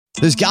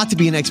There's got to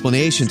be an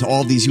explanation to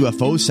all of these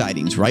UFO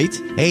sightings, right?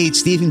 Hey,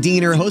 it's Stephen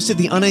Diener, host of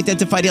the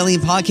Unidentified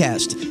Alien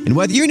Podcast. And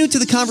whether you're new to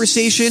the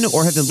conversation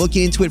or have been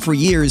looking into it for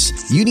years,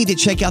 you need to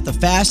check out the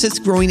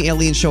fastest growing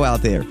alien show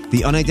out there,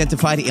 the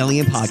Unidentified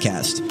Alien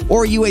Podcast,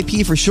 or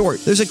UAP for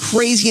short. There's a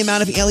crazy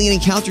amount of alien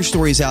encounter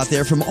stories out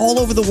there from all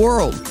over the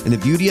world. And the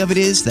beauty of it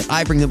is that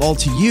I bring them all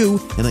to you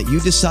and let you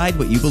decide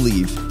what you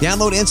believe.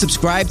 Download and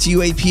subscribe to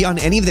UAP on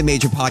any of the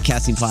major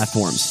podcasting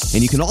platforms.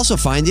 And you can also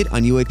find it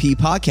on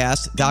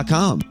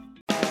UAPpodcast.com.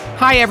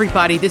 Hi,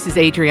 everybody. This is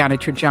Adriana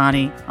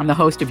Trajani. I'm the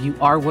host of You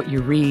Are What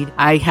You Read.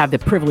 I have the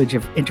privilege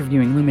of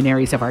interviewing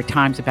luminaries of our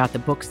times about the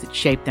books that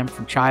shaped them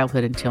from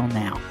childhood until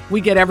now.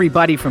 We get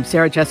everybody from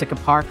Sarah Jessica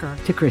Parker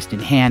to Kristen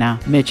Hanna,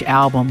 Mitch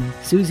Albom,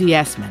 Susie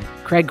Essman,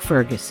 Craig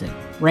Ferguson,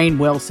 Rainn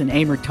Wilson,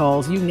 Amor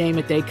Tolls, you name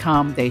it, they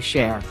come, they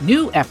share.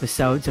 New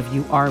episodes of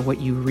You Are What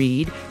You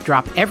Read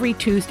drop every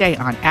Tuesday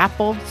on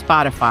Apple,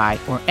 Spotify,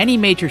 or any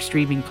major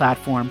streaming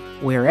platform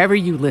wherever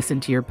you listen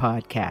to your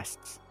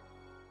podcasts.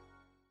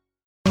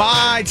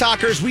 My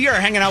talkers, we are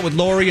hanging out with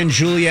Lori and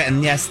Julia,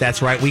 and yes,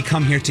 that's right, we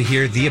come here to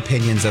hear the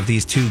opinions of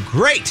these two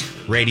great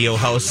radio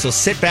hosts, so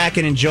sit back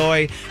and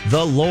enjoy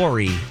the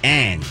Lori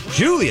and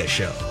Julia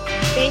show.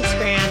 Thanks,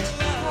 Grant.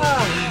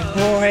 Oh,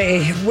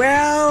 boy.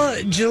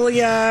 Well,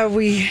 Julia,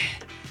 we're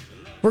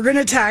going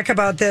to talk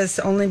about this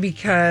only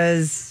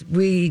because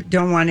we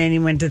don't want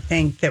anyone to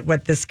think that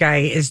what this guy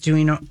is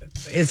doing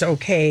is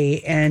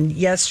okay. And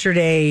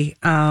yesterday,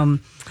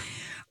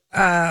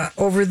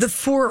 over the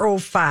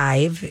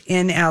 405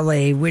 in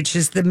LA, which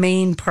is the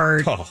main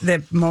part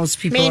that most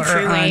people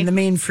are on, the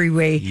main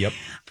freeway. Yep.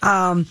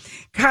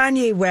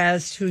 Kanye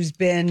West, who's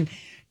been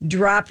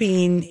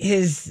dropping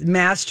his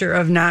master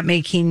of not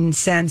making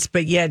sense,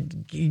 but yet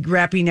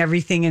wrapping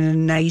everything in a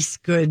nice,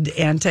 good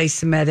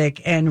anti-Semitic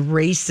and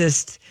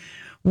racist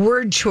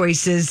word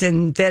choices,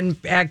 and then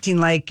acting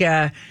like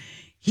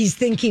he's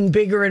thinking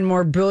bigger and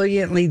more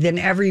brilliantly than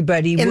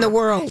everybody in the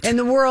world.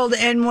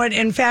 And what,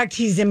 in fact,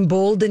 he's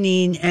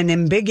emboldening and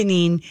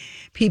embiggening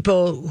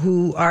people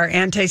who are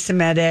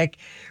anti-Semitic,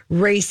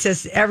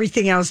 racist,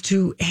 everything else,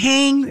 to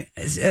hang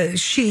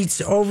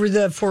sheets over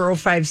the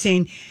 405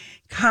 saying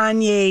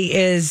Kanye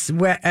is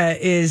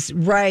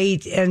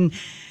right, and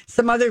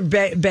some other.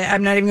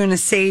 I'm not even going to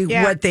say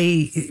what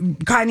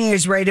Kanye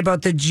is right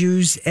about the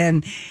Jews,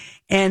 and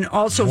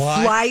also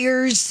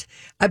flyers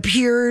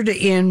appeared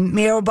in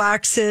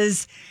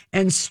mailboxes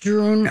and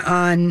strewn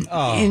on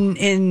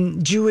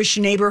in Jewish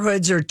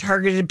neighborhoods or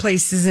targeted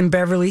places in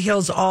Beverly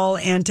Hills, all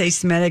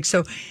anti-Semitic.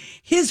 So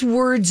his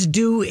words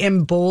do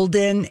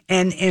embolden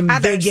and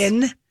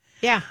embiggen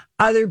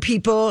other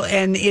people,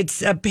 and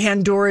it's a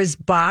Pandora's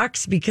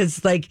box,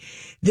 because like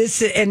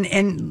this,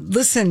 and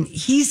listen,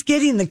 he's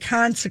getting the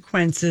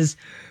consequences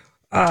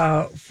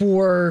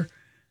for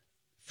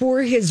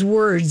his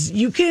words.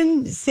 You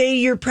can say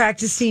you're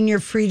practicing your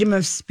freedom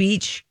of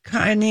speech,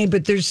 Kanye,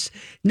 but there's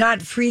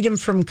not freedom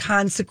from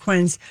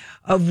consequence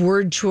of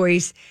word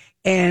choice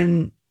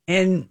and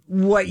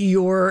what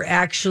you're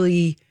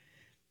actually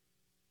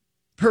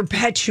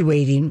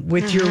perpetuating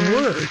with your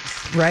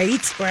words,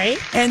 right? Right.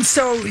 And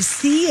so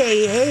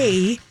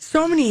CAA,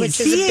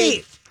 which is a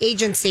big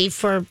agency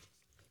for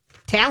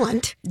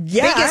talent.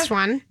 Yeah.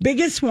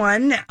 Biggest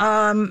one.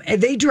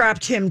 They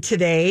dropped him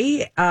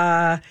today.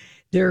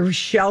 They're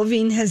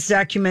shelving his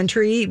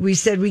documentary. We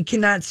said we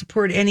cannot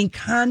support any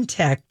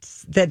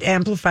context that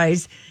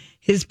amplifies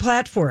his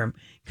platform.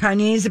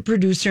 Kanye is a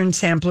producer and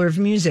sampler of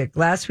music.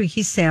 Last week,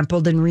 he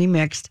sampled and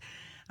remixed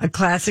a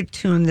classic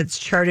tune that's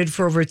charted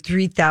for over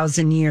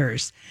 3,000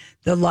 years.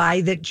 The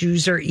lie that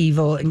Jews are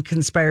evil and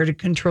conspire to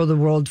control the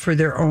world for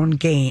their own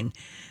gain.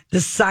 The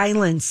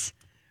silence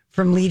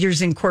from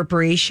leaders and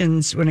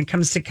corporations when it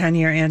comes to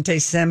Kanye or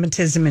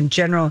anti-Semitism in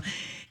general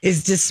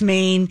is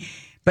dismaying,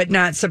 but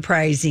not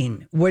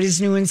surprising. What is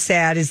new and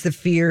sad is the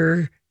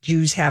fear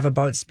Jews have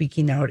about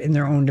speaking out in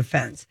their own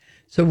defense.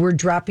 So we're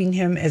dropping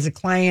him as a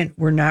client.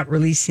 We're not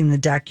releasing the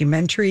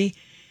documentary.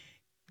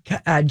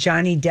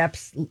 Johnny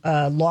Depp's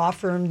law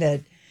firm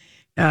that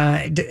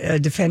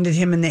defended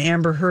him in the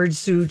Amber Heard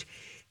suit,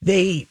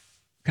 Kanye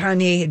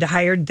had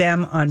hired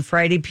them on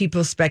Friday.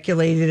 People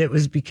speculated it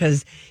was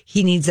because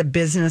he needs a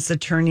business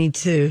attorney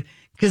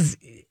because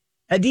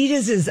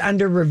Adidas is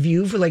under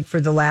review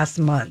for the last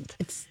month.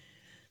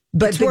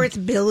 It's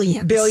worth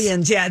billions.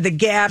 Billions, yeah. The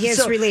Gap.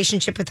 His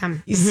relationship with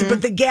him.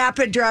 But the Gap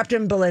had dropped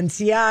him.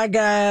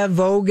 Balenciaga,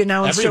 Vogue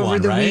announced over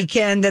the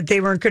weekend that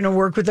they weren't going to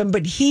work with him.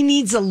 But he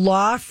needs a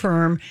law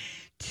firm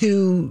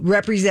to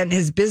represent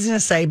his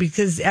business side,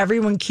 because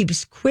everyone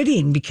keeps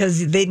quitting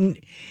because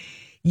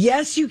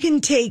yes, you can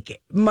take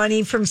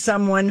money from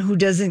someone who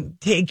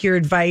doesn't take your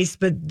advice,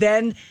 but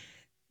then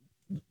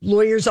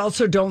lawyers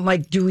also don't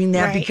like doing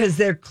that because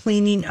they're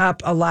cleaning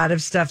up a lot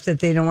of stuff that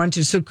they don't want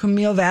to. So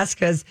Camille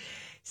Vasquez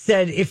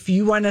said, if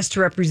you want us to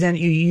represent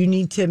you, you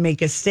need to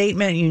make a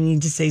statement. You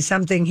need to say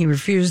something. He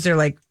refused. They're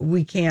like,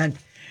 we can't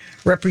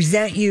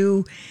represent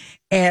you.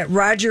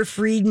 Roger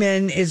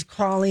Friedman is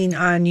calling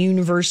on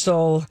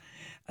Universal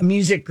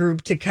Music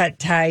Group to cut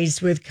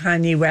ties with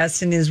Kanye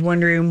West and is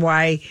wondering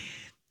why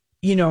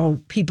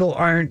people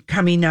aren't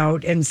coming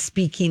out and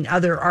speaking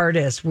other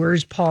artists.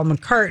 Where's Paul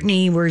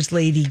McCartney? Where's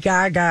Lady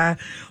Gaga?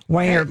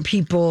 Why aren't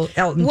people,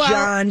 Elton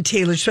John,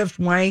 Taylor Swift,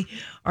 why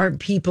aren't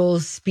people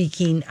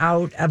speaking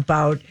out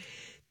about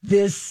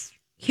this?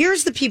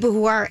 Here's the people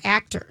who are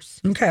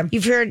actors. Okay.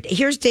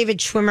 Here's David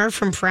Schwimmer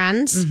from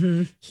Friends.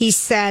 Mm-hmm. He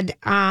said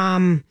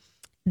that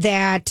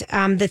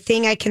the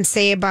thing I can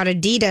say about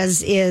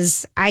Adidas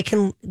is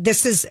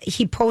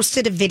he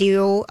posted a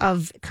video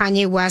of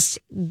Kanye West,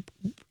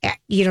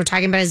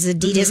 talking about his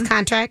Adidas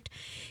contract.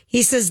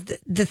 He says,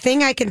 the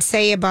thing I can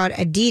say about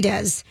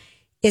Adidas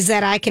is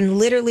that I can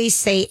literally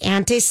say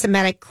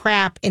anti-Semitic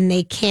crap and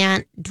they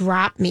can't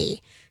drop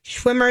me.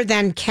 Schwimmer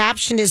then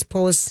captioned his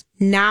post,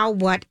 "Now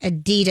what,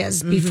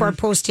 Adidas?" before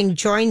posting,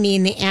 "Join me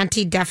in the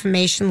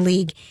Anti-Defamation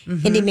League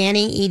in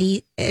demanding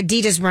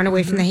Adidas run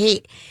away from the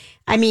hate."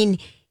 I mean,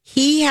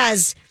 he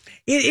has...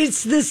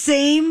 It's the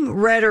same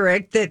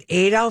rhetoric that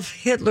Adolf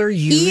Hitler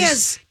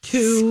used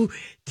to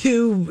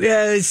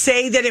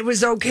say that it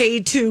was okay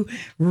to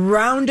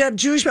round up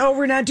Jewish. Oh,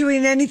 we're not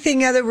doing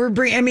anything other. We're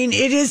bringing. I mean,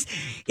 it is.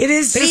 But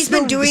he's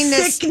been doing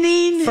this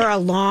for a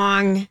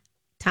long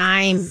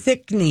time.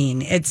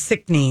 Sickening. It's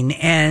sickening,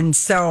 and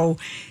so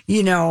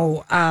he's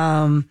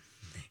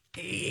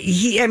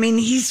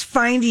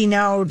finding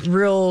out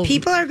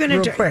people are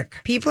going to quick.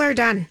 People are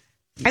done.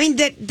 I mean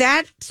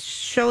that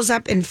shows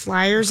up in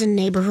flyers in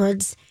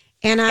neighborhoods.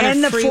 And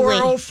the freeway.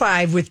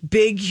 405 with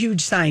big, huge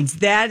signs.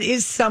 That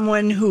is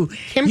someone who...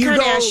 Kim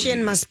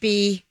Kardashian must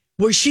be...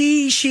 Well,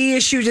 she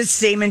issued a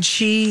statement.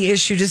 She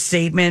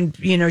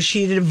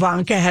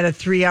Ivanka had a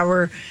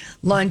 3-hour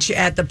lunch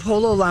at the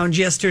Polo Lounge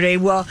yesterday.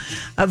 Well,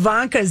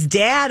 Ivanka's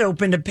dad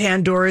opened a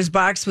Pandora's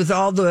box with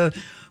all the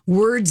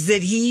words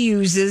that he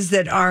uses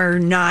that are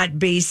not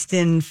based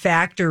in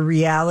fact or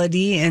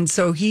reality. And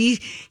so he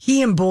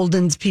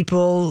emboldens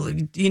people,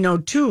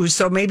 too.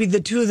 So maybe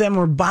the two of them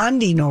were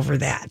bonding over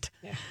that.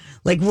 Yeah.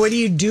 Like, what do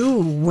you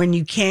do when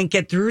you can't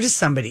get through to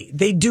somebody?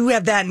 They do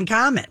have that in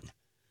common.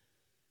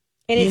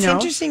 And it's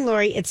interesting,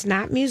 Lori, it's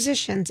not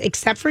musicians,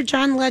 except for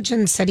John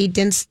Legend said he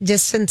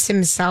distanced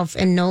himself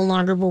and no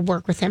longer will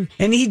work with him.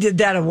 And he did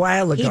that a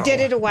while ago. He did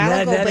it a while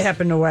ago. That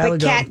happened a while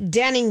ago. But Kat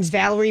Dennings,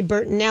 Valerie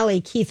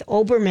Bertinelli, Keith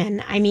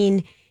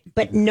Olbermann,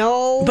 but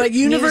no But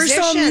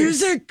Universal musicians.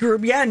 Music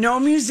Group, no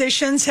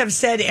musicians have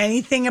said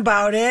anything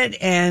about it.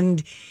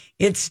 And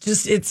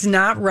it's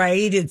not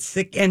right. It's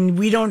sick. And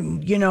we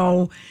don't,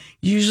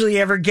 usually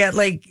ever get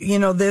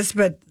this,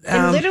 but...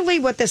 and literally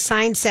what the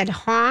sign said,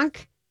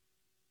 honk,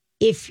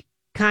 if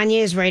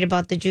Kanye is right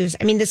about the Jews.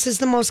 I mean, this is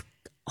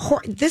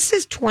this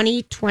is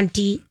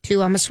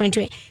 2022, almost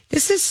 2020.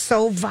 This is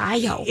so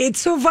vile. It's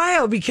so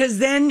vile because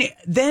then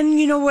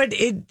you know what?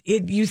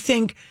 You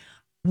think,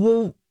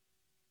 well,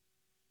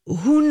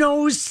 who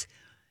knows?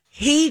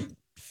 Hate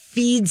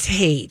feeds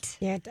hate.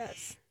 Yeah, it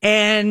does.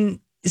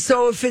 And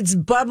so if it's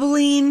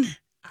bubbling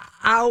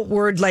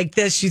outward like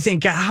this, you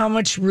think, how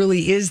much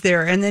really is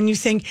there? And then you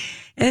think,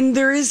 and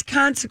there is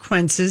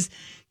consequences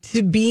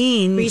to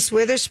being... Reese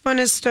Witherspoon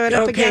has stood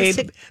up against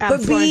it.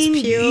 But being,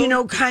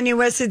 Kanye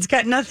West, it's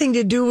got nothing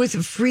to do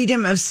with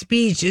freedom of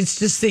speech. It's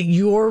just that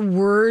your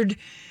word,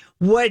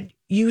 what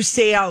you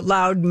say out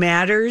loud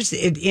matters.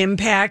 It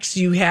impacts.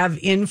 You have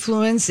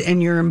influence,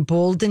 and you're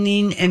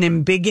emboldening and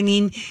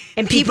embiggening.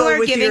 And people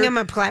are giving him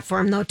a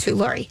platform, though, too,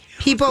 Lori.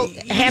 People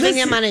having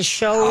him on his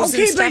shows.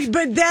 Okay, and stuff.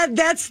 but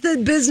that's the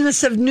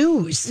business of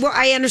news. Well,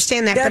 I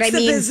understand that, that's but I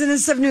mean, the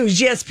business of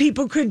news. Yes,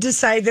 people could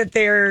decide that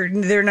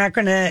they're not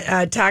going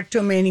to talk to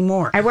him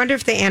anymore. I wonder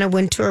if the Anna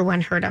Wintour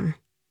one hurt him.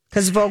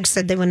 Because Vogue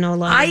said they would no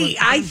longer.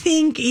 I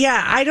think,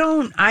 I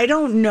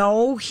don't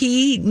know.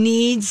 He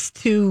needs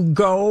to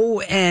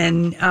go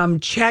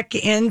and check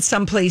in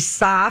someplace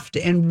soft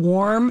and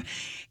warm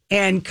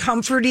and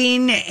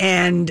comforting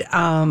and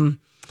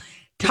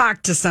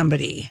talk to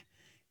somebody.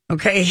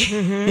 Okay.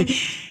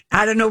 Mm-hmm.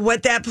 I don't know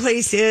what that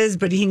place is,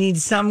 but he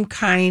needs some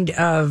kind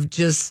of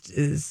just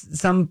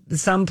some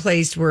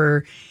place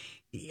where,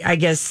 I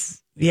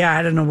guess,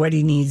 I don't know what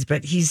he needs,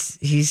 but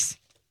he's.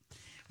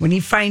 When he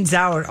finds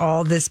out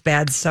all this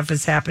bad stuff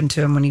has happened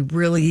to him, when he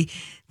really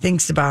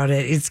thinks about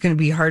it, it's going to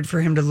be hard for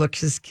him to look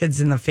his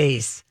kids in the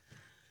face.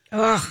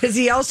 Because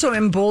he also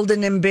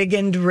emboldened and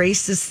embiggened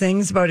racist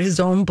things about his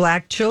own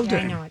black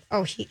children. Yeah, I know it.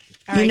 Oh,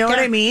 you know what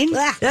I mean?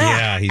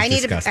 Yeah, he's I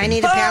disgusting.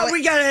 need a palate.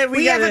 We gotta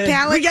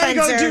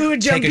go do a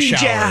jumping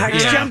jack.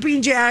 Yeah.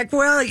 Jumping jack.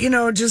 Well,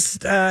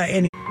 just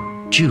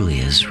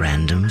Julia's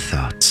random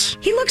thoughts.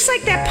 He looks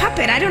like that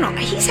puppet. I don't know.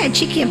 He's had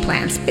cheeky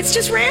implants. It's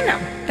just random.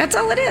 That's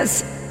all it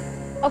is.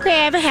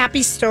 Okay, I have a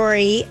happy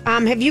story.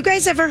 Have you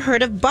guys ever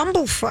heard of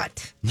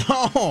Bumblefoot?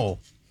 No.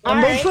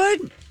 Bumblefoot? Right.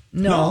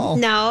 No.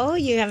 No,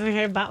 you haven't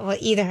heard about, well,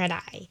 either had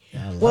I.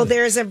 Well,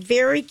 there's a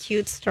very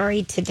cute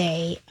story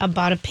today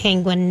about a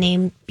penguin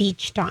named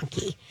Beach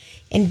Donkey.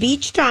 And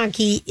Beach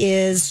Donkey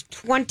is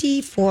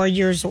 24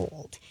 years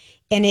old.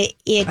 And it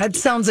That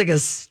sounds like a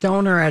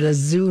stoner at a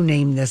zoo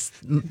named this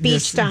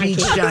Beach Donkey.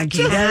 Beach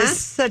Donkey. That Uh-huh. is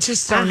such a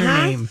stoner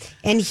Uh-huh. name.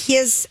 And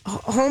his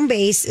home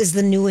base is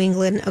the New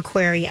England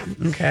Aquarium.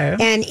 Okay.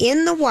 And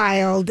in the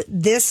wild,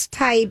 this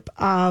type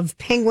of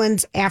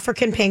penguins,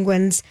 African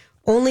penguins,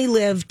 only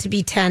live to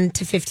be 10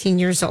 to 15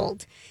 years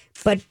old.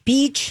 But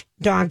beach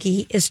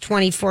donkey is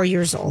 24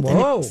 years old.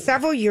 Whoa. And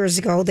several years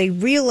ago, they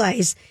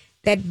realized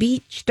that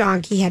beach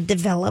donkey had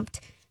developed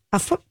a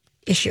foot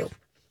issue,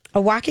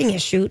 a walking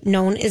issue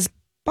known as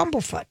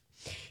bumblefoot.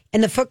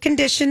 And the foot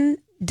condition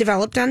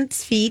developed on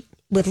its feet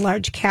with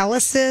large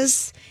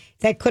calluses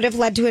that could have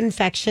led to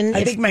infection.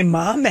 I think my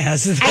mom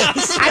has this. I'm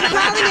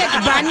calling it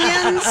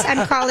bunions.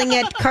 I'm calling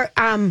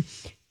it,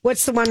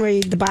 what's the one where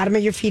the bottom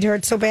of your feet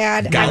hurt so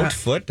bad? Gout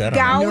foot? I don't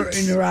know. Gout.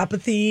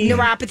 Neuropathy.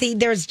 Neuropathy.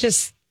 There's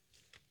just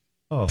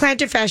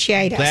plantar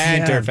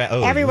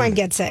fasciitis. Everyone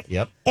gets it.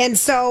 Yep. And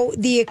so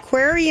the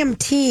aquarium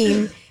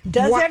team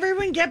Does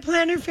everyone get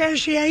plantar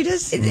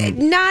fasciitis?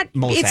 It's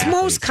athletes.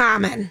 most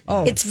common.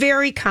 Oh. It's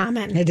very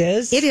common. It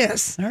is? It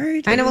is. All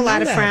right. I know a didn't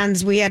lot of that.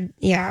 friends.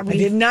 I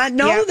did not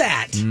know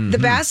that. The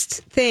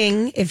best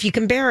thing, if you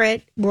can bear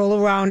it, roll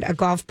around a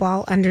golf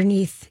ball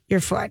underneath your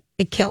foot.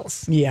 It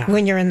kills. Yeah.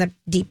 When you're in the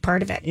deep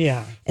part of it.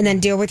 Yeah. And then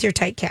deal with your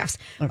tight calves.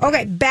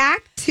 Okay,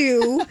 back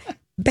to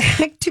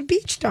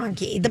Beach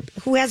Donkey,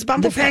 who has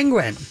bumblefoot. The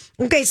penguin.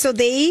 Okay, so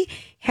the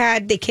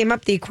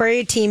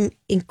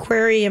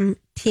aquarium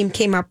team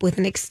came up with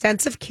an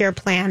extensive care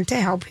plan to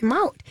help him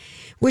out,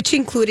 which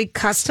included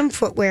custom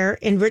footwear,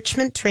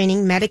 enrichment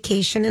training,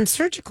 medication, and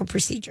surgical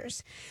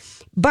procedures.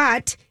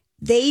 But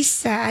they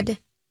said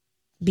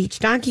Beach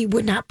Donkey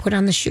would not put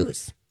on the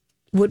shoes.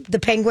 The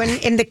penguin,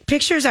 and the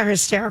pictures are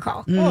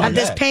hysterical of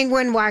this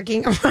penguin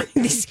walking around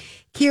in these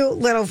cute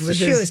little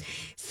shoes.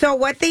 So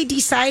what they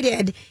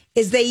decided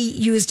is they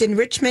used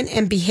enrichment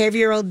and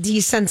behavioral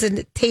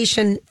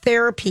desensitization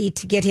therapy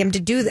to get him to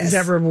do this. Is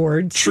that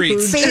rewards?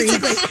 Treats.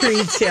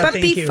 Treats. Yeah, But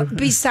thank you.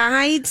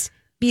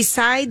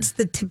 besides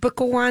the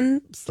typical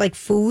ones like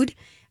food,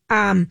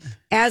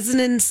 as an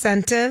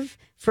incentive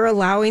for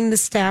allowing the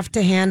staff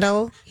to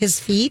handle his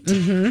feet,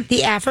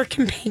 the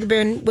African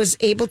penguin was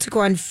able to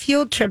go on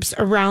field trips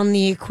around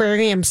the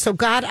aquarium. So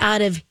got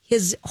out of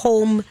his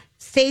home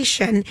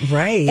station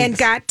and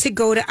got to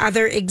go to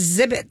other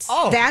exhibits.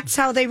 That's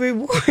how they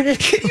rewarded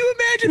Can you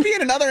imagine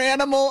being another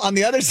animal on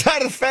the other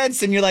side of the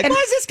fence and you're like, why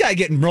is this guy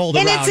getting rolled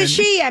around? And it's a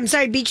she. I'm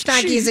sorry, Beach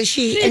Donkey is a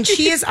she. And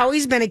she has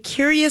always been a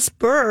curious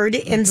bird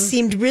and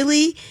seemed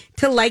really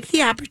to like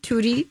the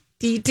opportunity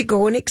to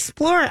go and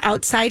explore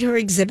outside her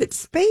exhibit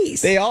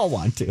space. They all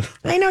want to.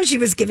 I know she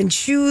was given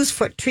shoes,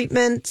 foot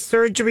treatment,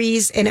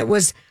 surgeries, and it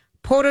was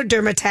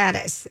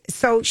pododermatitis.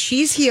 So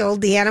she's healed.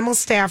 The animal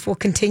staff will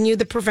continue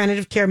the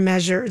preventative care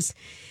measures.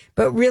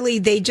 But really,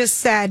 they just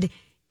said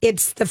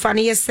it's the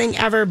funniest thing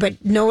ever.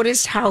 But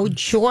notice how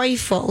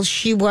joyful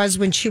she was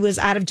when she was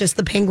out of just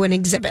the penguin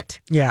exhibit.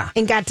 Yeah.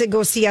 And got to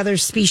go see other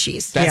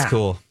species. That's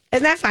cool.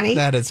 Isn't that funny?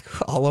 That is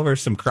all over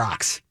some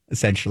Crocs,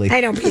 essentially.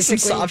 I know, basically.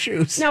 Some soft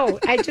shoes. No,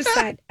 I just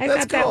thought cool.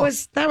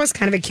 that was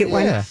kind of a cute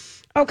one. Yeah.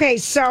 Okay,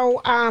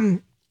 so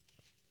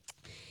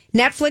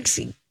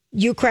Netflix,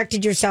 you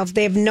corrected yourself.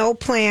 They have no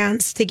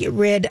plans to get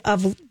rid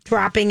of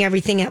dropping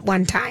everything at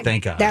one time.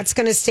 Thank God. That's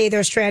going to stay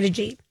their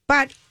strategy.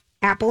 But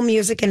Apple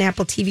Music and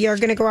Apple TV are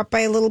going to go up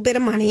by a little bit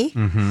of money.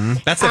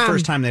 That's the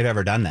first time they've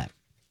ever done that.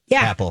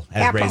 Yeah, Apple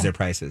has raised their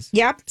prices.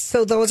 Yep.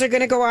 So those are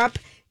going to go up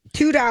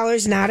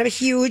 $2. Not a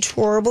huge,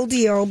 horrible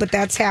deal, but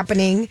that's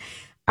happening.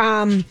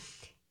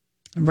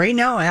 Right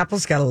now,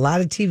 Apple's got a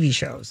lot of TV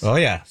shows. Oh,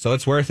 yeah. So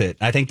it's worth it.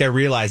 I think they're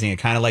realizing it,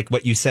 kind of like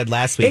what you said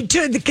last week.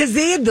 Because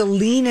they had the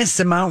leanest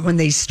amount when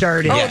they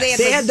started. Oh, Yes.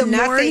 they had the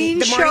nothing- morning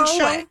the morning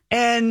show?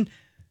 and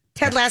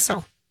Ted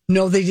Lasso.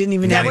 no, they didn't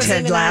even have wasn't Ted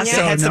even on Lasso.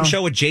 yet? They had some no.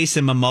 show with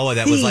Jason Momoa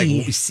that was like,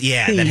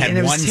 that had and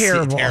it was one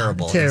terrible.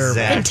 terrible. Terrible.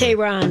 Exactly. And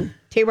Tehran.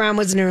 Tehran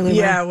was an early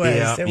Yeah, it one. was.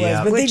 Yeah, It was.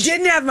 yeah. But Which- they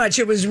didn't have much.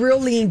 It was real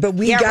lean, but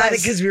we Yeah, it got it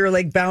was. because we were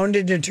like bound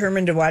and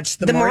determined to watch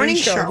the morning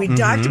show. show. We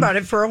talked about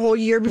it for a whole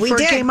year before it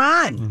did. came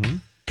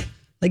on.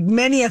 Like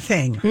many a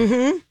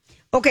thing.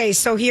 Okay,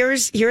 so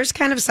here's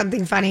kind of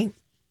something funny.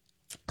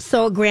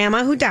 So a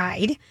grandma who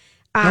died.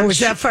 Was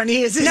that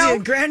funny? Is it No, your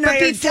grandmother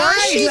but before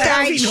she died,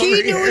 laughing she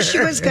over knew here? she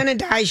was going to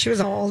die. She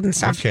was old and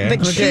stuff. Okay.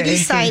 But she Okay.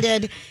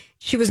 decided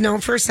she was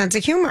known for a sense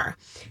of humor.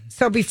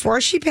 So before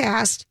she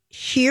passed,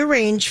 she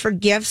arranged for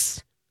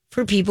gifts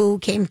for people who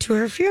came to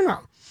her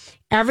funeral.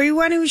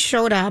 Everyone who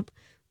showed up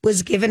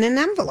was given an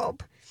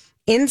envelope.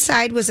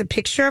 Inside was a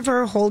picture of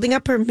her holding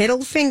up her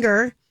middle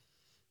finger,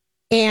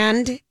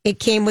 and it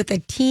came with a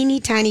teeny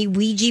tiny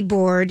Ouija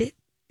board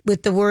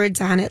with the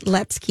words on it,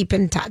 "Let's keep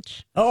in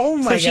touch." Oh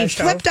my So gosh!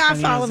 she how flipped off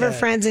funny all is of her that?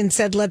 friends and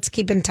said, "Let's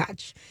keep in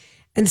touch."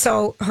 And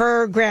so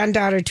her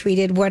granddaughter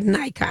tweeted, "What an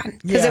icon!"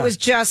 Because Yeah. it was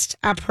just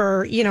up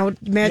her. Imagine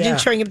Yeah.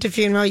 showing up to a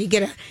funeral, you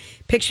get a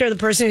picture of the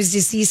person who's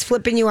deceased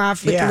flipping you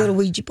off with Yeah. the little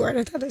Ouija board.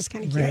 I thought that was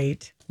kind of cute.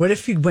 Right. What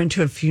if you went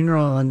to a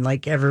funeral and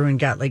like everyone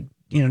got like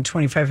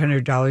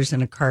 $2,500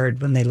 in a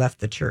card when they left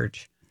the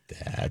church?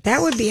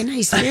 That would be a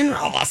nice funeral.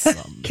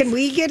 Awesome. Can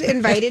we get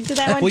invited to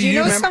that one? Well, Do you you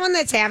know remember- someone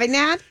that's having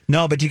that?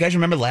 No, but do you guys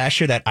remember last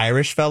year that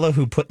Irish fellow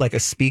who put like a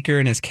speaker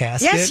in his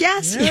casket?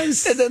 Yes.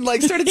 And then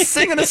like started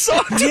singing a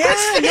song. To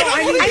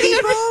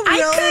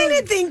I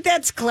kind of think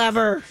that's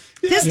clever.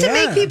 Just to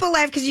make people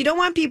laugh, because you don't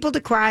want people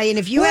to cry. And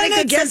if you had a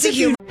good sense of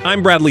humor.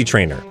 I'm Bradley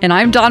Trainer. And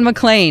I'm Don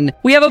McClain.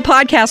 We have a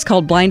podcast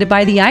called Blinded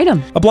by the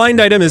Item. A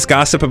blind item is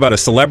gossip about a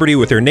celebrity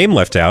with their name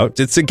left out.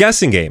 It's a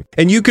guessing game,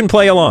 and you can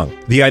play along.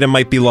 The item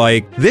might be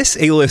like, this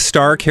A-list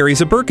star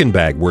carries a Birkin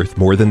bag worth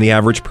more than the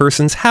average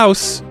person's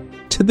house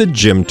to the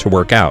gym to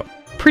work out.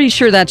 Pretty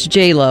sure that's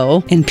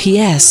J-Lo. And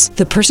P.S.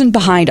 the person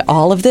behind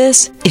all of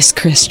this is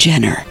Kris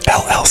Jenner,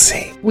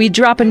 LLC. We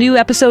drop a new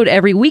episode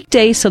every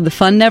weekday so the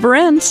fun never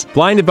ends.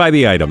 Blinded by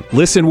the Item.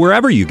 Listen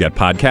wherever you get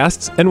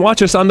podcasts and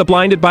watch us on the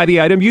Blinded by the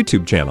Item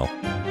YouTube channel.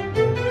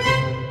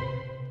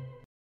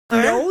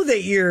 Know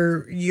that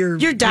you're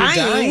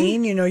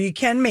dying. You know, you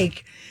can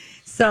make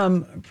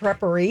some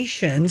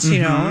preparations,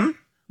 you know,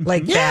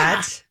 like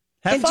that.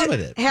 Have And fun ju-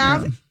 with it.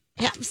 Have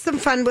some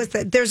fun with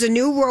it. There's a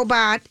new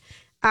robot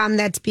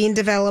that's being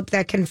developed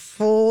that can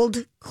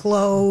fold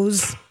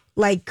clothes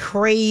like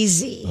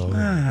crazy.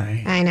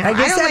 I know. I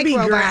guess don't that'd like be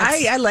robots.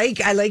 great.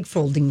 I like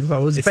folding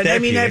clothes, It's but I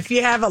mean, therapeutic. if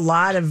you have a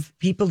lot of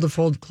people to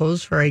fold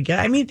clothes for, I guess.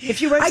 I mean,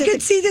 If you went I to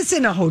could the- see this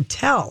in a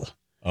hotel.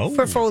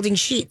 For folding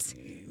sheets.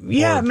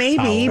 Yeah, Or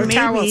maybe,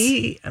 towels.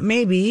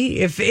 maybe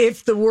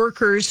if the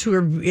workers who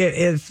are,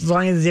 if as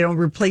long as they don't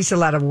replace a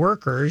lot of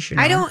workers, you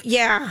know. I don't.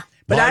 Yeah.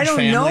 But I Large don't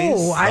families,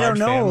 know. I don't large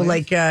know. families.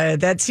 Like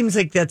that seems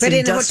like that's But in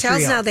industrial.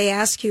 hotels now, they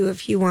ask you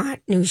if you want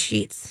new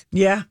sheets.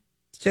 Yeah,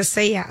 Just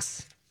say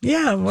yes.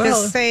 yeah. Well,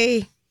 Just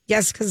say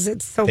yes because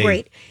it's so They-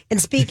 great. And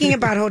speaking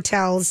about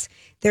hotels,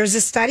 there's a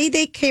study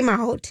that came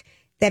out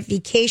that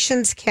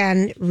vacations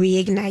can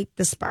reignite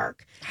the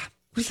spark.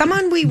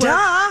 Someone we Duh.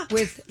 worked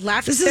with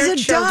left This is their a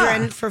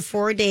children duh. for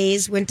 4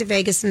 days, went to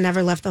Vegas and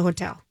never left the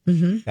hotel.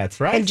 That's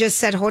right. And just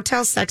said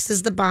hotel sex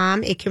is the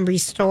bomb. It can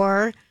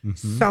restore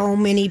so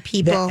many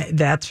people.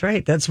 that's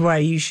right. That's why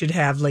you should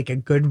have like a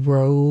good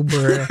robe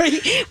or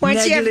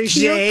Once you have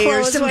negligee cute or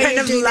clothes some while kind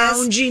you're of doing this.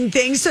 lounging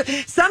thing. So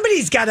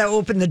somebody's got to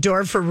open the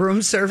door for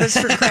room service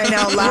for crying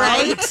out loud.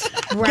 Right,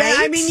 right. Yeah,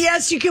 I mean,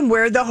 yes, you can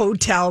wear the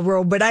hotel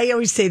robe, but I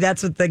always say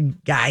that's what the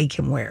guy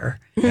can wear.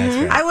 That's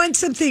right. I want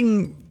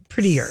something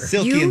prettier.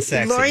 Silky and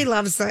sexy. Lori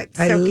loves it.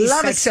 I Silky,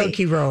 love a sexy.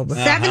 silky robe.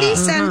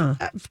 70%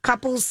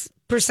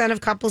 percent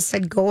of couples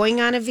said going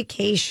on a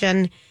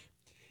vacation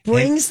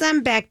brings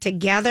them back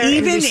together.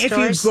 Even and if you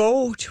restores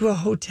go to a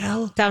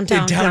hotel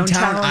downtown.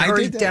 I or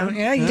did that. down,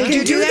 yeah, you Did can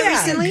you do that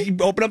recently? You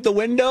open up the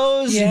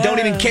windows. You don't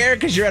even care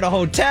because you're at a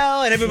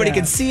hotel and everybody Yeah.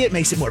 can see it.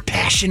 Makes it more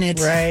passionate.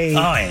 Right.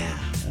 Oh yeah.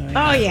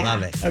 Oh yeah.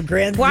 Love it. A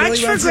grand. Watch really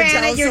for wants to tell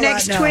Grant at us your a lot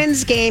next now.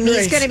 Twins game. He's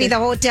Right. going to be the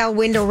hotel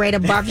window right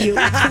above you,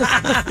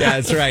 Yeah,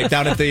 that's right.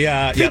 Down at the.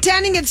 Yep.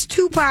 pretending it's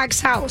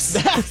Tupac's house,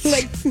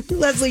 like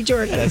Leslie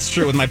Jordan. That's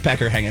true with my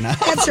pecker hanging out.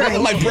 That's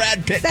right. my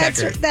Brad Pitt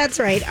pecker. That's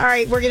right. All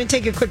right, we're going to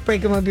take a quick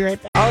break and we'll be right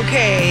back.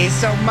 Okay,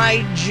 so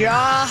my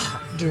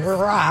jaw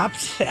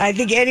dropped. I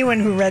think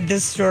anyone who read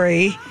this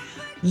story,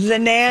 The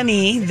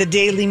Nanny, The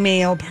Daily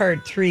Mail,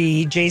 Part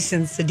 3,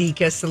 Jason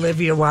Sudeikis,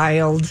 Olivia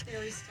Wilde,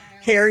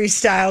 Harry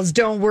Styles,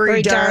 Don't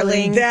Worry,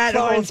 Darling, that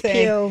whole Florence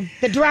thing. Pugh.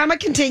 The drama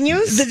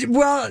continues.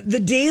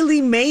 The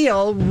Daily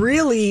Mail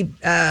really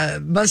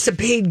must have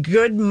paid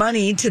good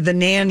money to the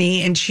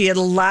nanny, and she had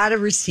a lot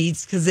of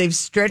receipts because they've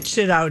stretched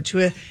it out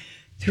to a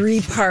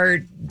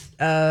 3-part,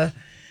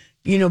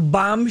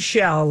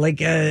 bombshell. Like,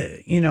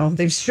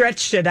 they've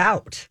stretched it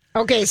out.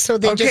 Okay, so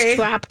they Okay. just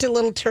dropped a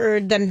little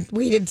turd, then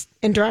waited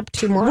and dropped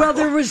 2 more. Well,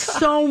 there was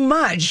so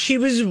much. She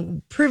was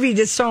privy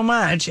to so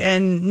much,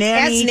 and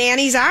nanny. as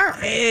nannies are.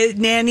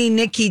 Nanny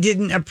Nikki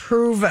didn't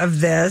approve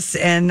of this,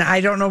 and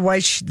I don't know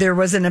why there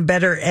wasn't a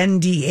better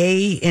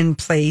NDA in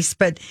place.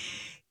 But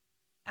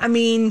I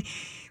mean,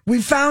 we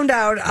found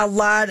out a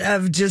lot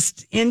of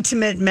just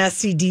intimate,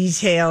 messy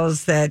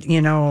details that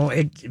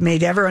it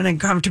made everyone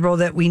uncomfortable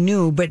that we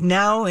knew. But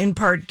now in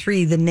Part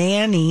 3, the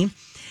nanny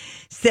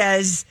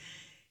says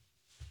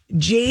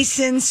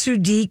Jason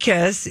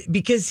Sudeikis,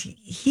 because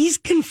he's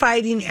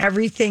confiding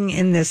everything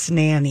in this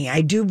nanny.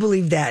 I do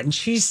believe that. And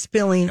she's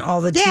spilling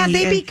all the tea. Yeah,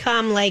 they and-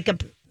 become like a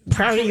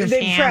part of your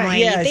They-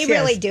 family. yes, they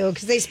really yes. do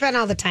because they spend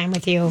all the time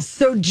with you.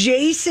 So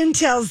Jason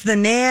tells the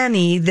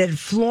nanny that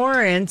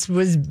Florence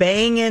was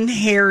banging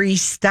Harry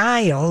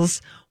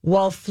Styles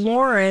while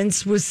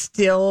Florence was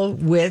still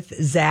with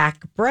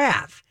Zach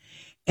Braff.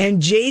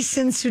 And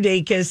Jason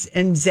Sudeikis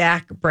and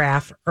Zach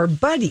Braff are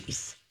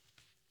buddies.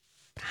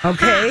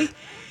 Okay?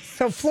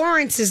 So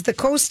Florence is the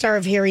co-star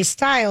of Harry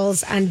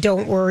Styles on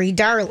Don't Worry,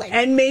 Darling.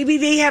 And maybe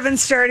they haven't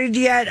started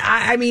yet.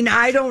 I mean,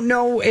 I don't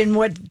know in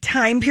what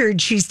time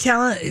period she's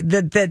telling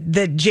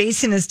that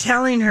Jason is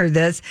telling her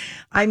this.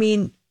 I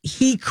mean,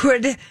 he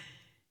could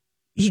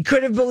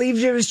have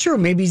believed it was true.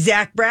 Maybe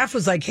Zach Braff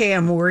was like, "Hey,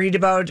 I'm worried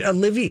about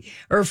Olivia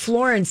or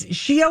Florence."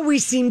 She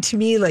always seemed to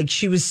me like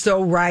she was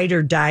so ride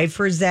or die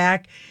for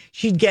Zach.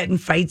 She'd get in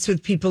fights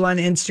with people on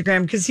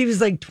Instagram because he was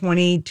like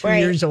 22 Right.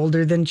 years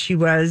older than she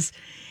was.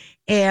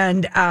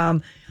 And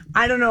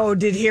I don't know,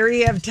 did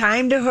Harry have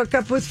time to hook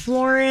up with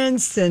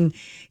Florence? And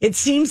it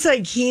seems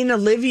like he and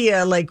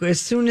Olivia, like as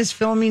soon as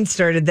filming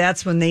started,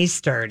 that's when they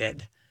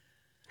started.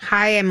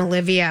 Hi, I'm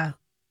Olivia.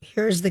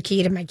 Here's the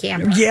key to my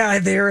camera. Yeah,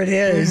 there it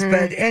is.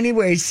 But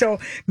anyway, so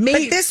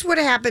But this would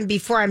have happened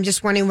before. I'm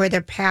just wondering where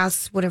their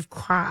paths would have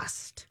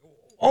crossed.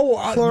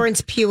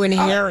 Florence Pugh and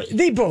Harry.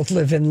 They both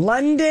live in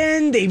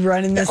London. They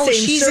run in the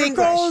same circles.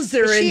 English.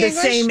 They're in the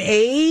same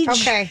age.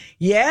 Okay.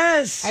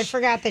 Yes. I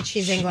forgot that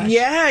she's English.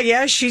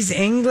 Yeah, she's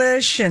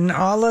English and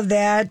all of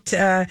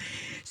that.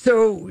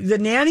 So the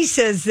nanny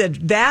says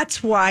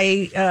that's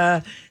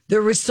why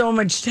there was so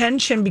much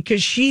tension,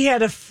 because she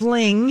had a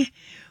fling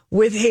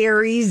with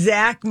Harry.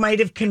 Zach might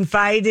have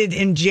confided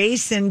in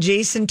Jason.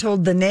 Jason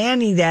told the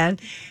nanny that.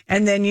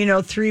 And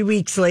then, 3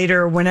 weeks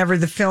later, whenever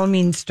the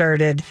filming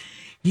started,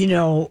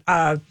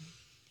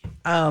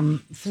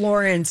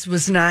 Florence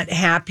was not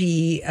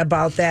happy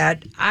about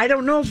that. I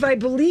don't know if I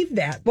believe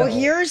that. Well,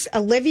 here's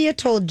Olivia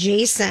told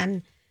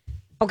Jason.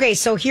 Okay,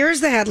 so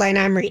here's the headline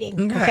I'm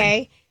reading.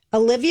 Okay.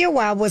 Olivia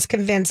Wilde was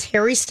convinced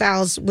Harry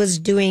Styles was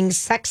doing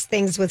sex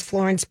things with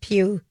Florence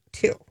Pugh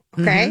too.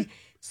 Okay.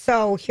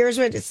 So here's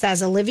what it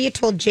says. Olivia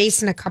told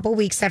Jason a couple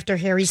weeks after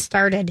Harry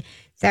started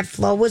that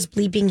Flo was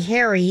bleeping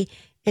Harry,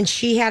 and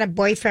she had a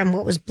boyfriend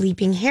what was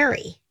bleeping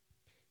Harry.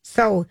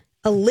 So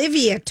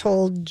Olivia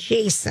told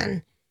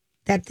Jason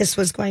that this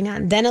was going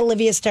on. Then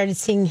Olivia started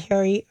seeing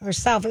Harry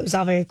herself. It was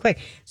all very quick.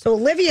 So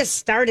Olivia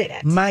started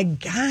it. My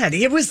God,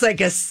 it was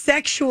like a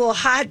sexual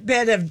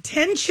hotbed of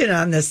tension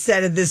on the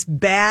set of this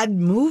bad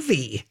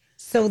movie.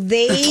 So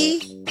Olivia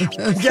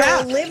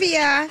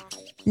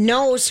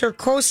knows her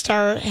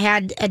co-star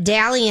had a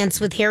dalliance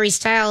with Harry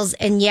Styles,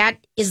 and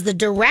yet is the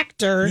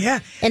director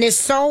and is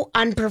so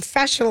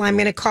unprofessional, I'm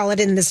going to call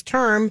it in this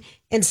term,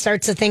 and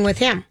starts a thing with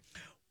him.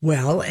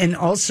 Well, and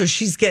also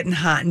she's getting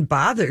hot and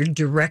bothered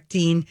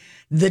directing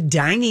the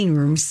dining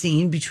room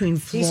scene between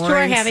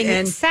Florence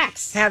and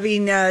sex.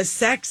 Having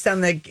sex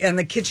on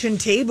the kitchen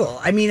table.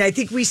 I mean, I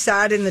think we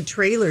saw it in the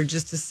trailer,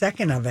 just a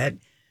second of it.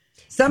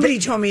 Somebody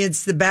told me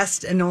it's the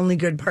best and only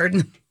good part in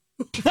the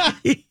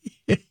movie.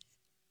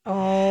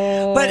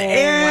 But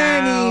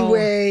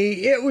anyway,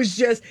 it was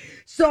just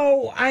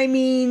so. I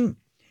mean,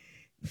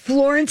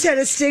 Florence had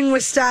a sting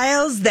with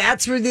Styles.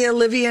 That's where the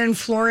Olivia and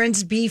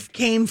Florence beef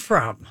came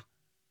from.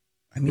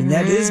 I mean,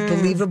 that is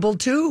believable,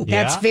 too.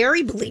 That's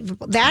very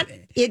believable. That,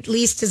 at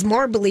least, is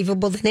more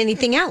believable than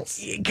anything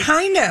else.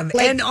 Kind of.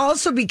 And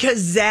also because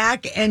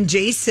Zach and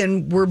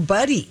Jason were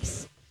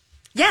buddies.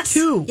 Yes.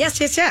 Too.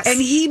 Yes.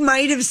 And he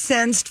might have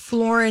sensed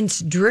Florence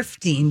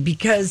drifting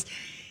because,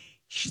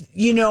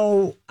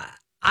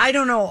 I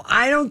don't know.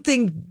 I don't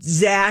think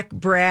Zach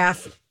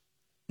Braff...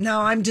 No,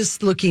 I'm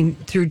just looking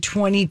through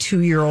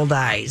 22-year-old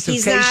eyes. Okay?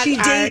 He's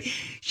not,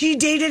 she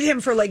dated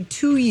him for like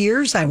 2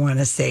 years, I want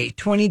to say.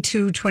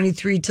 22,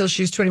 23, till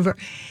she was 24.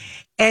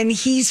 And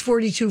he's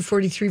 42,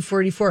 43,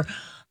 44.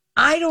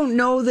 I don't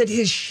know that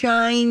his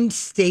shine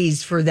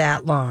stays for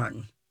that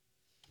long.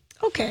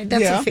 Okay,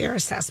 that's a fair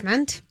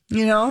assessment.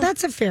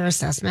 That's a fair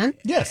assessment.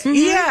 Yes. Mm-hmm.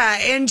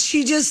 Yeah, and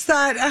she just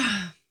thought,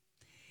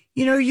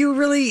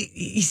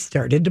 he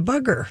started to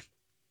bug her.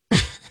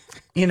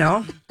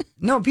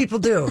 No, people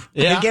do.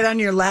 Yeah. They get on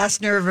your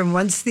last nerve, and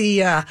once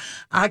the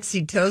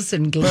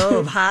oxytocin glow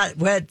of hot,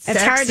 wet sex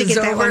it's hard to get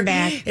over, that one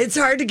back. It's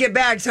hard to get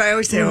back. So I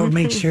always say,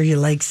 make sure you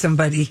like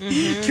somebody.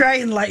 Try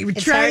and like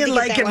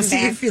them,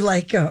 see if you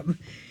like them.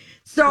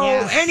 So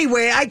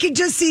anyway, I could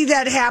just see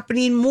that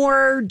happening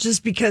more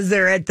just because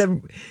they're at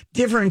the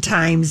different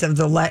times of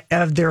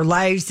their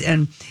lives,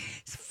 and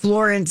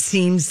Florence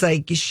seems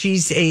like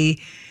she's a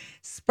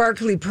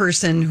sparkly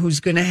person who's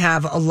going to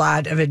have a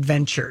lot of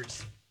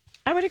adventures.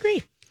 I would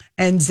agree.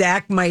 And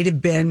Zach might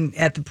have been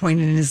at the point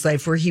in his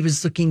life where he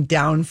was looking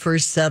down for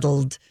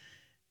settled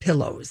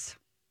pillows.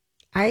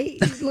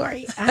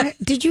 Lori,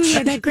 did you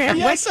hear that, Graham?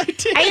 Yes, I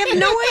did. I have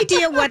no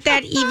idea what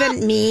that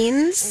even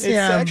means.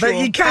 But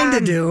you kind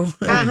of do.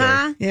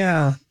 Uh-huh.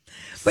 Yeah.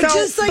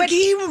 But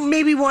he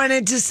maybe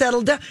wanted to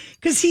settle down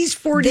because he's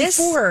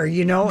 44,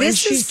 and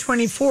she's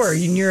 24,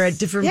 and you're at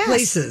different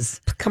places.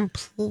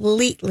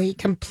 Completely.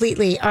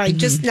 All right,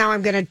 just now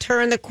I'm going to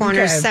turn the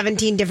corner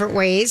 17 different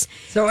ways.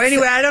 So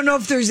anyway, I don't know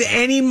if there's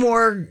any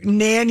more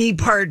Nanny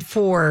Part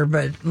 4,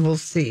 but we'll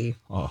see.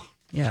 Oh.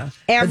 Yeah.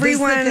 Everyone,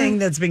 but this is the thing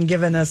that's been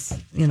giving us,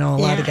 a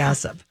lot of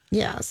gossip.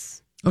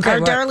 Yes. Okay, Our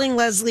darling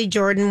Leslie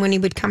Jordan, when he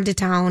would come to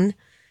town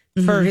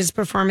for his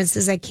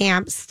performances at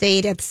camp,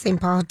 stayed at the St.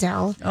 Paul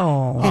Hotel.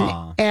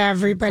 Oh. And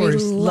everybody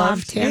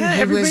loved him. Yeah,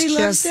 he everybody was loved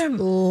just him.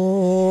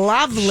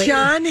 lovely.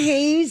 Sean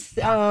Hayes.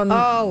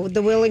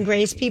 The Will and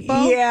Grace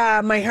people? Yeah,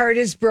 my heart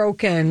is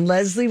broken.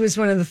 Leslie was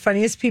one of the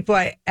funniest people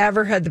I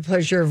ever had the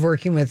pleasure of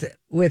working with.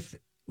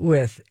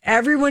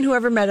 Everyone who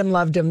ever met him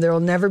loved him. There will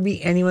never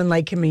be anyone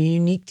like him, a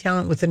unique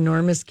talent with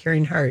enormous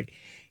caring heart.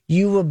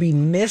 You will be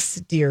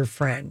missed, dear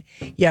friend.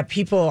 Yeah,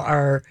 people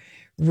are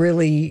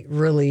really,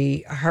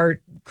 really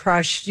heart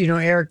crushed.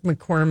 Eric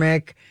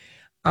McCormick,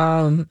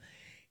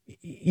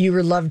 you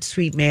were loved,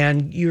 sweet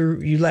man.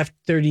 You left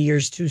 30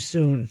 years too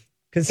soon.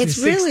 because It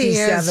he's really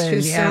 67.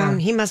 is too soon.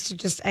 He must have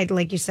just,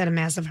 like you said, a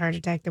massive heart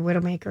attack, the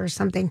Widowmaker or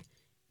something.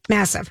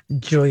 Massive.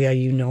 Julia,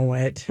 you know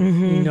it.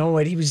 Mm-hmm. You know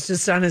it. He was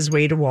just on his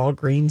way to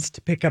Walgreens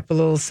to pick up a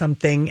little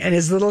something. And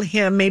his little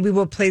hymn, maybe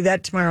we'll play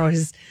that tomorrow.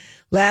 His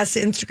last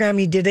Instagram,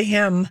 he did a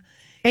hymn.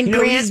 And you know,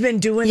 Grant, he's been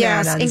doing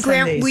yes, that on and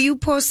Grant, Sundays. will you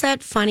post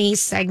that funny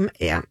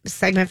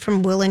segment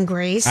from Will and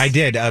Grace? I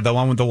did. The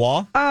one with the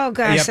wall? Oh,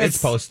 gosh. Yep, it's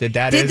posted.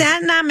 Did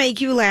that not make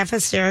you laugh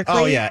hysterically?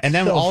 Oh, yeah. And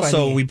then So also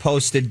funny. we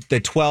posted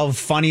the 12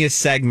 funniest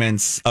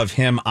segments of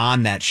him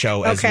on that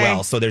show as Okay.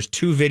 well. So there's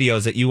 2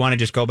 videos that you want to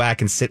just go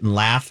back and sit and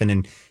laugh and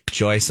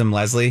enjoy some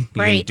Leslie.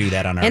 You Right. can do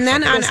that on our And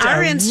then on Just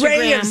our a Instagram,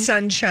 ray of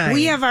sunshine.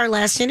 we have our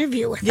last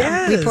interview with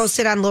Yes. them. We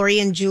posted on Lori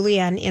and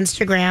Julia on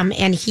Instagram,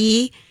 and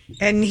he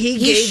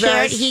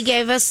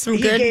gave us some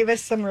he good gave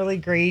us some really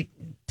great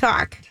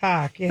talk.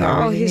 Yeah,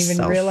 Oh, we didn't he's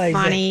even so realize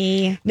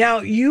funny. it. Now,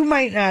 you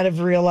might not have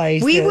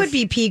realized We this. would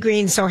be P.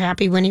 Green so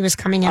happy when he was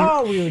coming in.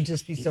 Oh, we would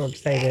just be so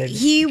excited.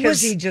 He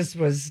because was- he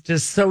was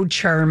just so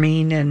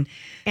charming and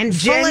full of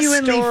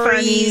genuinely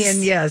funny, stories.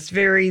 and yes,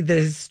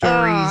 the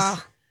stories.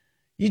 Oh.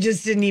 You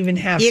just didn't even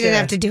have He to. didn't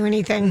have to do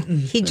anything.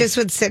 He just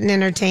would sit and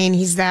entertain.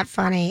 He's that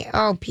funny.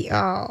 Oh,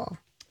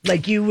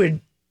 like you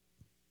would.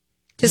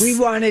 Just we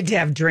wanted to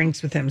have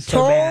drinks with him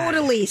so bad.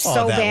 totally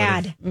so that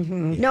bad.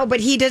 No,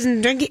 but he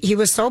doesn't drink it. He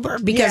was sober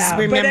because Yeah,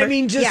 remember. but I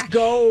mean, just yeah.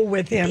 go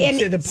with him And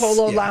to the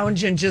Polo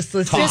Lounge and just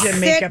listen Just to him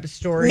sit, make up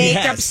stories. Make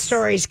up Yes.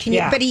 stories. Can you?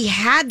 Yeah. But he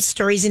had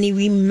stories and he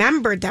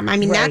remembered them. I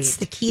mean, Right. that's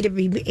the key to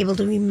be able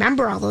to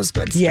remember all those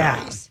good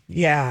stories.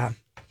 Yeah.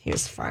 He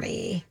was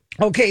funny.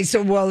 Okay,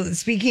 so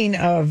speaking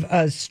of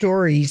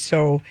stories,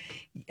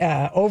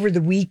 over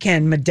the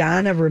weekend,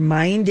 Madonna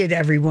reminded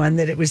everyone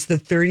that it was the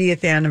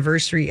 30th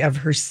anniversary of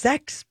her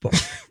sex book.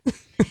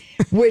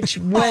 Which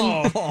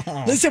when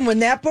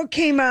that book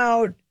came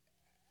out,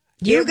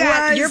 Your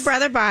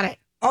brother bought it.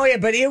 Oh yeah,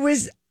 but it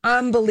was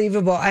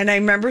unbelievable. And I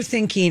remember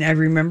thinking,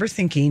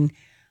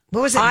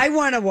 What was it? I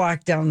want to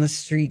walk down the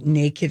street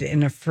naked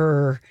in a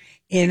fur,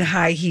 in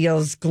high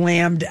heels,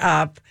 glammed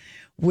up,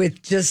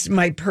 with just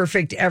my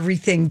perfect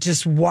everything,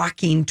 just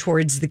walking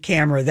towards the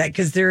camera. That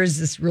because there is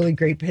this really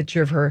great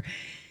picture of her,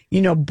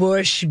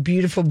 bush,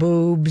 beautiful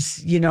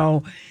boobs,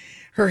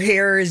 her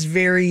hair is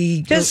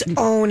very just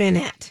owning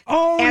it.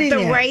 At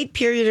the right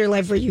period of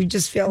life where you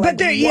just feel like,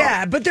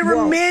 but there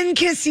were men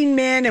kissing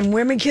men and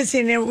women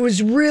kissing. And it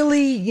was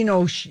really,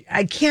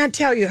 I can't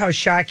tell you how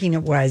shocking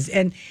it was.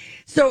 And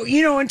so,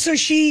 and so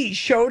she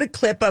showed a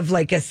clip of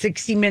like a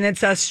 60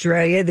 Minutes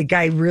Australia, the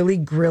guy really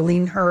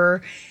grilling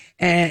her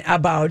and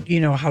about,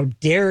 how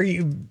dare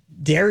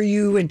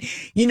you. And,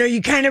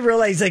 you kind of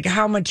realize like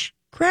how much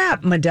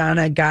crap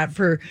Madonna got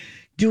for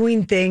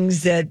doing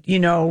things that,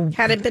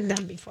 hadn't been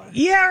done before.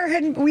 Yeah,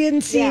 we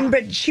hadn't seen,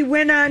 but she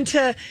went on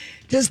to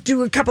just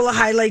do a couple of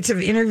highlights of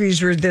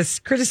interviews with this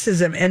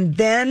criticism. And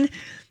then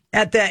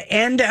at the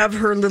end of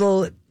her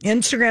little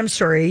Instagram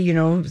story,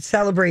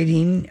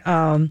 celebrating,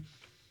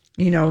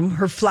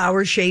 her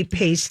flower-shaped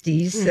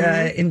pasties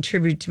in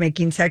tribute to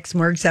making sex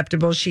more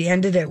acceptable, she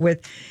ended it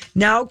with,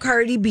 now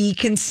Cardi B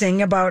can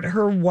sing about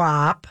her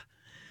WAP.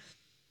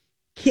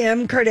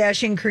 Kim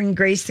Kardashian can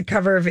grace the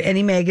cover of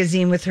any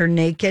magazine with her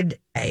naked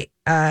A.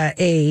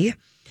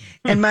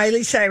 And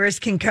Miley Cyrus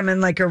can come in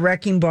like a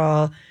wrecking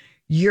ball.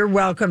 You're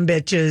welcome,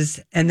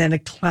 bitches. And then a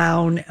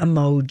clown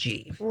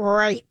emoji.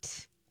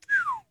 Right.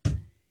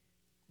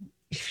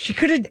 She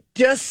could have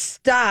just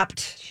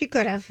stopped. She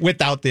could have.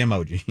 Without the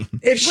emoji.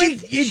 If she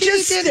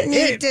didn't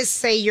need to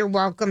say you're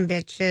welcome,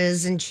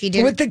 bitches, and she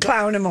didn't. With the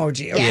clown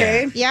emoji,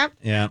 okay? Yep.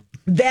 Yeah.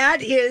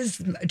 That is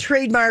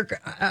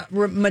trademark.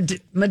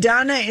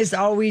 Madonna is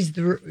always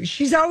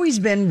she's always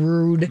been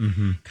rude,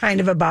 kind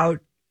of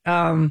about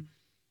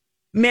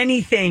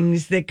many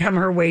things that come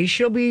her way.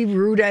 She'll be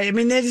rude. I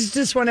mean, that is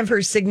just one of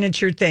her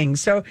signature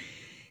things. So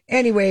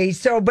anyway,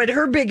 but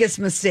her biggest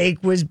mistake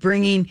was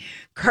bringing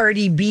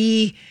Cardi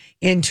B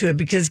into it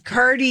because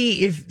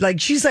Cardi,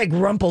 she's like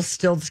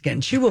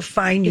Rumpelstiltskin. She will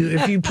find you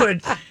if you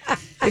put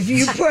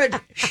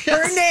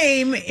her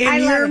name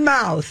in your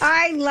mouth.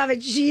 I love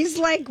it. She's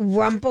like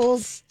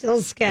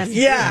Rumpelstiltskin.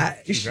 Yeah,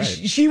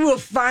 she will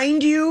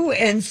find you,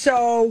 and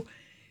so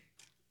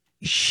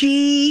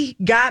she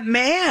got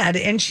mad,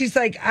 and she's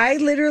like, "I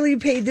literally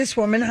paid this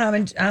woman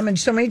homage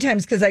so many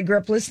times because I grew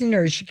up listening to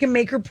her. She can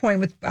make her point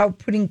without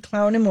putting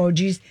clown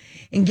emojis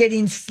and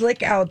getting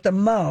slick out the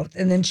mouth."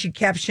 And then she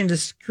captioned a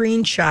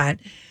screenshot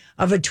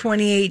of a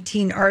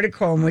 2018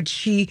 article in which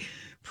she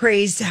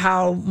praised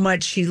how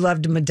much she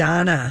loved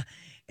Madonna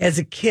as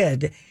a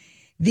kid.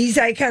 These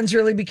icons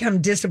really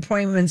become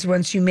disappointments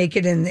once you make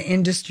it in the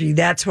industry.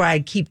 That's why I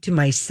keep to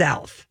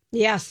myself.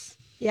 Yes.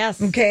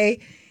 Okay.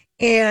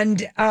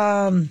 And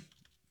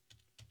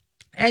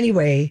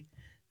anyway,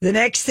 the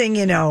next thing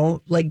you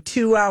know, like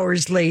 2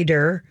 hours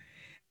later,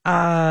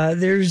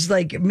 there's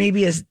like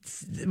we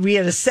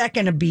had a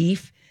second of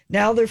beef.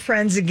 Now they're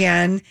friends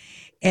again.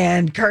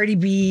 And Cardi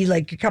B,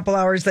 like a couple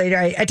hours later,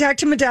 I talked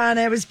to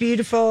Madonna. It was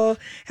beautiful.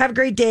 Have a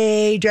great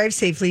day. Drive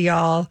safely,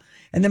 y'all.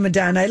 And then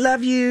Madonna, I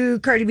love you,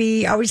 Cardi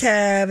B. Always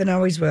have and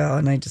always will.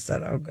 And I just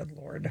thought, oh, good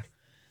Lord.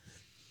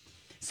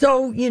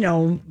 So,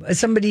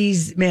 somebody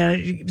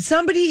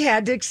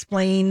had to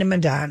explain to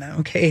Madonna,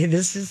 okay,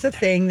 this is the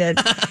thing that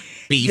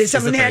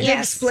someone had to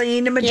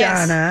explain to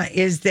Madonna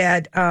is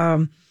that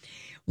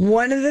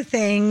one of the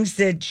things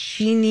that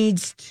she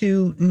needs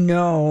to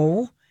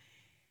know,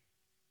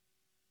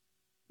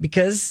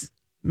 because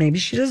maybe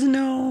she doesn't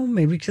know,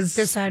 maybe because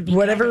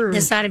whatever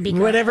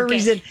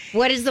reason.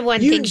 What is the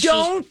one you thing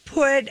don't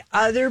put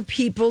other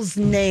people's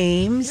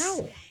names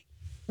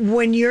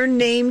when you're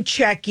name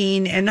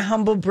checking and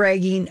humble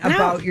bragging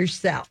about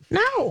yourself.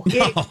 No.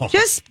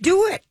 Just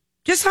do it.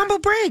 Just humble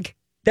brag.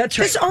 That's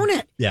right. Just own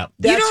it. Yeah.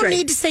 You don't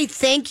need to say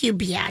thank you,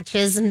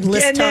 biatches, and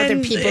list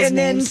other people's names. And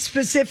then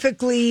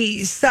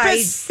specifically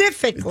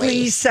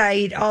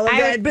cite all of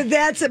that. But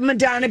that's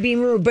Madonna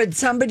being rude. But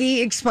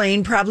somebody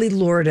explained, probably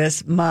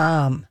Lourdes,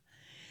 Mom,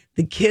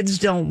 the kids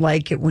don't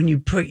like it when you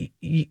put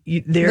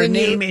their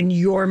name in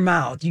your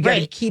mouth. You got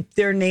to keep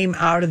their name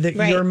out of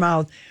your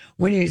mouth.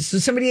 So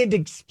somebody had to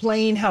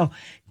explain how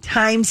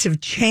times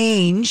have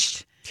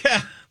changed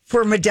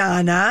for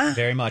Madonna.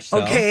 Very much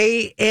so.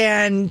 Okay.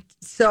 And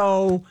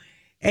so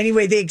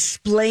anyway, they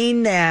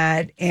explained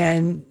that.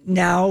 And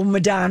now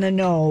Madonna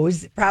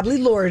knows. Probably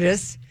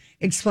Lourdes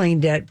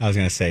explained it. I was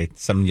going to say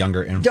some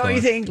younger influence. Don't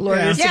you think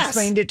Lourdes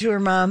explained it to her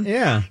mom?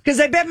 Yeah. Because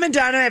I bet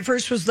Madonna at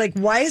first was like,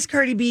 why is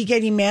Cardi B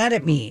getting mad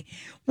at me?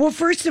 Well,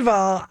 first of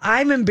all,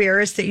 I'm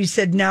embarrassed that you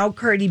said now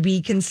Cardi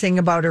B can sing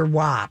about her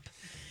WAP.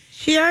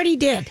 She already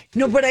did.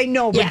 No, but I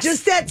know. But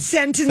just that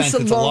sentence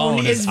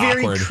alone is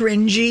very awkward.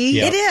 cringy.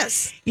 Yep. It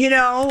is.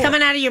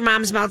 Coming out of your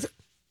mom's mouth.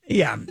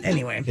 Yeah.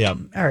 Anyway. Yep.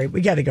 All right.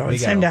 We got to go.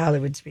 It's time to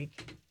Hollywood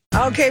Speak.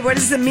 Okay. What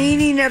is the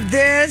meaning of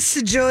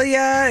this,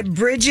 Julia?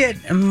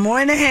 Bridget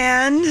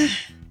Moynihan.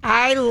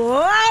 I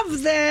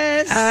love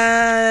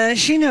this.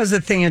 She knows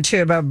a thing or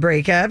two about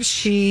breakups.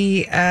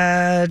 She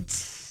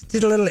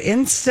did a little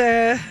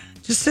Insta,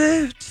 just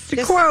a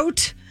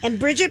quote. And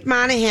Bridget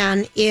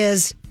Moynihan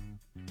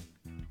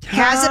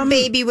has a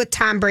baby with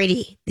Tom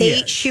Brady.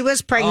 She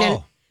was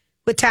pregnant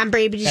with Tom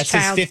Brady's that's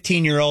child. His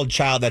 15-year-old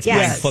child that's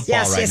playing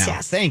football right now.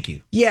 Yes. Thank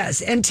you.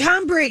 Yes, and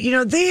Tom Brady,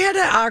 they had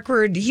an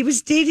awkward. He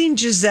was dating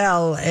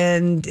Giselle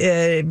and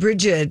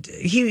Bridget.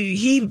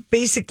 He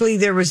basically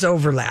there was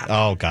overlap.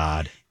 Oh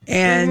God.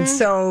 And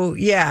so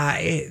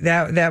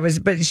that was.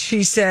 But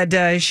she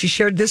said she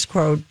shared this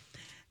quote.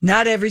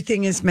 Not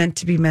everything is meant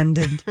to be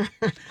mended.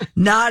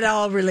 Not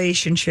all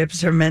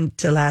relationships are meant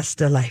to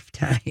last a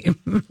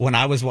lifetime. When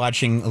I was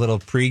watching a little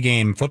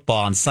pregame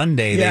football on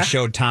Sunday, they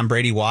showed Tom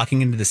Brady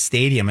walking into the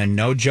stadium, and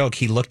no joke,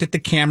 he looked at the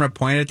camera,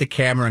 pointed at the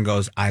camera, and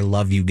goes, "I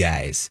love you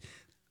guys."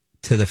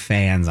 To the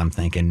fans, I'm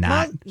thinking,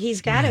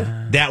 he's got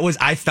to.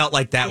 I felt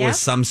like that was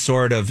some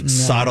sort of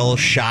subtle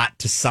shot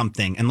to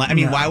something. And I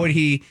mean, why would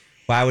he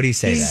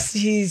say that?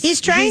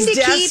 He's trying to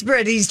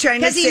desperate. He's trying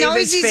to save his face. Because he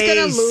knows he's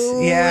going to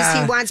lose.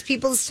 Yeah. He wants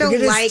people to still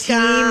like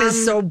him. His team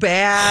is so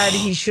bad.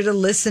 He should have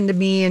listened to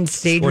me and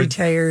stayed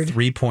retired.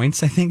 3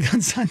 points, I think,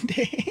 on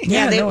Sunday.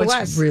 It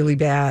was really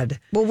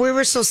bad. Well, we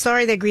were so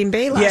sorry that Green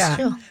Bay lost,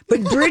 too.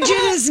 But Bridget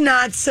is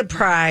not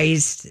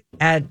surprised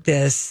at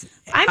this.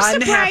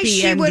 I'm surprised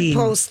she would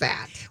post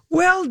that.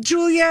 Well,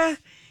 Julia,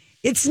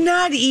 it's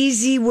not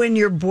easy when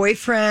your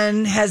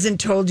boyfriend hasn't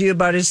told you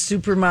about his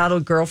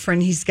supermodel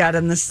girlfriend he's got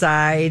on the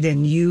side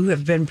and you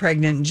have been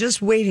pregnant and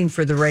just waiting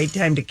for the right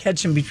time to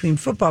catch him between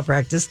football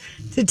practice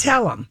to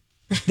tell him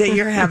that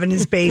you're having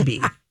his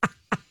baby.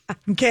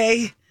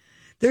 Okay?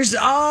 There's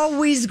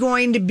always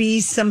going to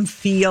be some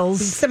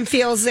feels. Some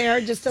feels there,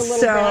 just a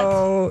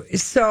little bit.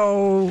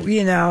 So,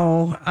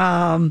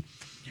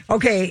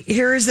 okay,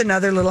 here's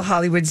another little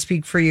Hollywood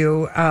speak for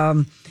you.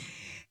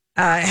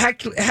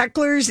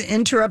 Hecklers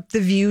interrupt the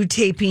View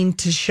taping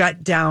to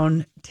shut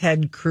down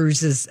Ted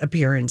Cruz's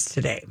appearance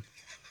today.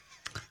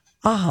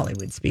 I'll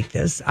Hollywood speak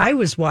this. I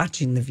was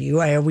watching The View.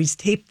 I always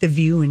tape The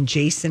View and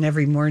Jason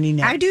every morning.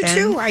 I do 10.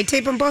 Too. I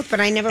tape them both, but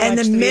I never watch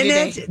The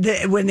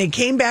minute when they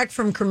came back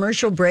from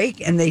commercial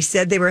break and they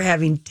said they were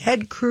having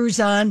Ted Cruz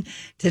on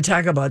to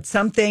talk about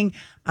something,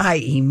 I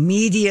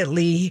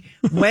immediately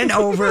went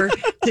over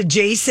to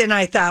Jason.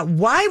 I thought,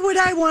 why would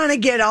I want to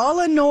get all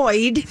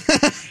annoyed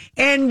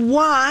and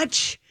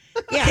watch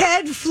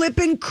Ted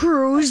flipping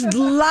Cruz,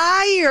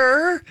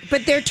 liar?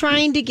 But they're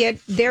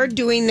they're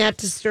doing that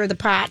to stir the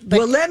pot. But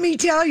well, let me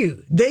tell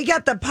you, they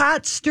got the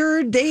pot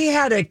stirred. They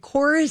had a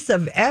chorus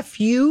of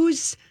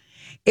FUs.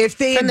 If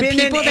they had been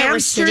in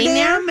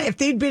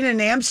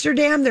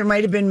Amsterdam, there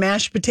might have been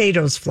mashed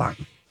potatoes flung.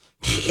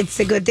 It's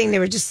a good thing they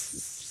were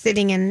just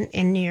sitting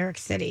in New York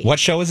City. What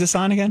show is this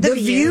on again? The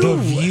View. The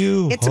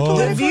View. It's a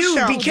political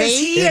show. Because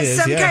he has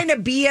some kind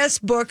of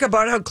BS book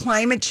about how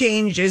climate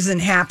change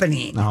isn't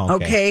happening. Oh,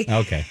 okay.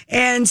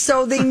 And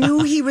so they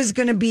knew he was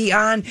going to be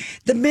on.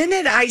 The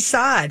minute I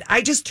saw it,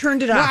 I just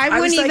turned it off. I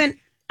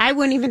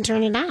wouldn't even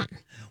turn it on.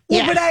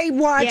 Well, but I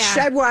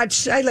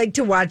like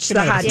to watch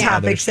the Hot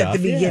Topics at the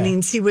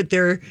beginning, see what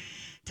they're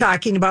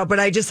talking about, but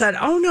I just thought,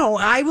 oh no,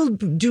 I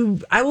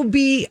will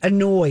be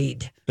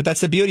annoyed. But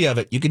that's the beauty of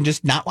it. You can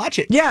just not watch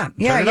it. Yeah.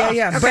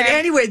 Okay. But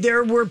anyway,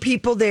 there were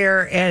people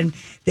there, and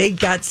they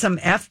got some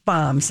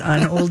F-bombs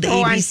on old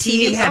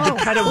ABC and had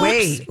to cut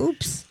away.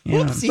 Oops.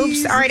 Yeah.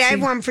 Oops. All right, I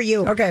have one for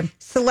you. Okay.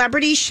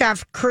 Celebrity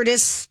chef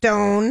Curtis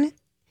Stone,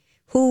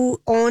 who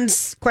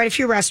owns quite a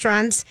few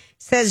restaurants,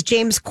 says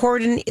James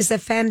Corden is a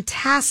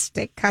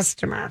fantastic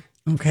customer.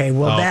 Okay,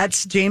 well,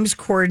 that's James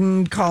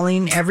Corden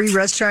calling every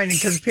restaurant,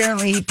 because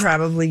apparently he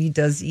probably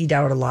does eat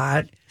out a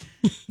lot,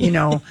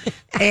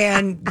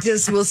 and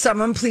just, will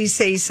someone please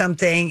say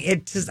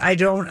something? I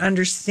don't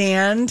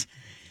understand.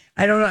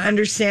 I don't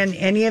understand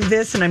any of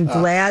this, and I'm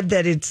glad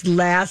that it's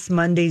last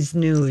Monday's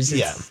news.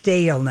 It's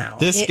stale now.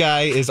 This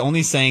guy is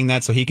only saying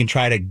that so he can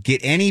try to get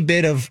any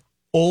bit of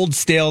old,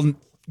 stale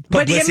publicity.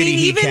 But I mean,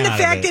 he even can the out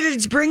fact of it. that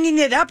it's bringing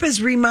it up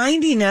is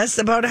reminding us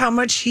about how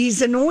much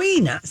he's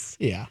annoying us.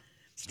 Yeah.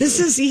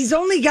 He's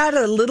only got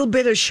a little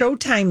bit of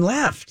showtime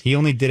left. He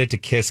only did it to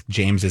kiss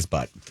James's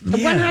butt.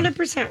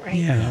 100% right.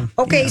 Yeah.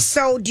 Okay,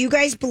 so do you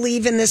guys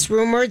believe in this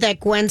rumor that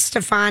Gwen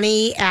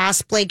Stefani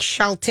asked Blake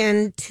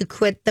Shelton to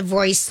quit The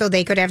Voice so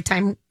they could have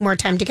more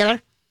time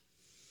together?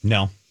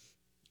 No.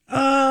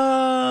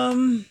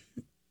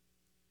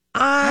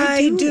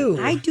 I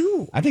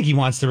do. I think he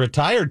wants to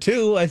retire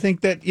too. I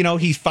think that,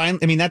 he's fine.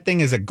 I mean, that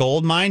thing is a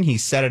gold mine. He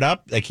set it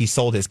up. Like, he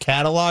sold his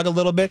catalog a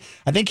little bit.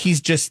 I think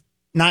he's just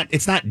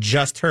it's not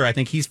just her. I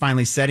think he's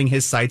finally setting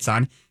his sights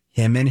on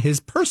him and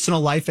his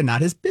personal life and not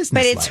his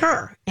business But it's life.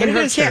 her But and it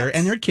her is kids. her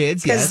and her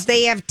kids, Because yes.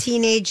 they have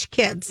teenage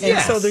kids. And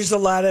so there's a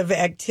lot of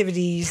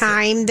activities.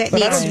 Time that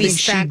But I needs don't to be think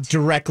spent. she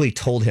directly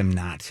told him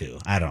not to.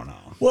 I don't know.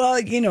 Well,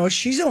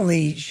 she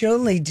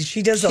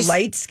does a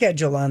light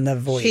schedule on The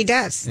Voice. She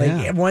does.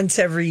 Once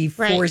every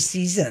 4 Right.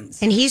 seasons.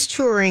 And he's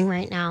touring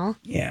right now.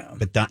 Yeah.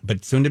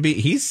 But soon to be,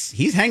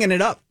 he's hanging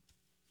it up.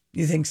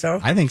 You think so?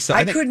 I think so.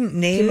 I couldn't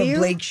name Do a you?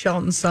 Blake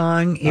Shelton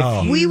song.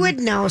 If We would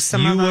know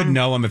some You of them. would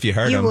know him if you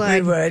heard You him. would.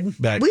 we would.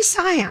 But We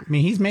saw him. I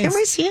mean, he's made Didn't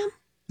we see him?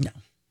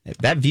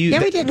 that view.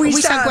 Yeah, we did. we We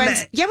saw saw him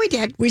Gwen's. at- Yeah, we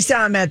did. We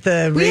saw him at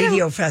the We had a-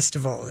 radio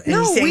festival. And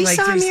No, he sang we like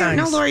saw 3 him here. songs.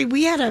 No, Lori,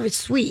 we had a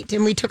suite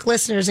and we took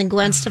listeners, and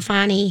Gwen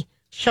Stefani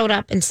showed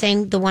up and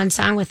sang the one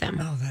song with him.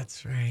 Oh,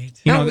 that's right.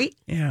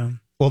 Yeah.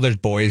 Well, there's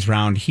boys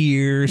round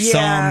here,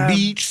 Yeah. some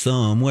beach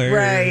somewhere.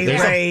 Right,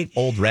 There's right.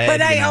 Old Red.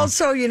 But I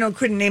also,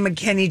 couldn't name a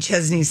Kenny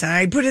Chesney song.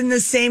 I put in the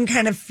same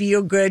kind of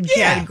feel good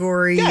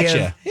category.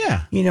 Gotcha.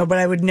 Yeah. But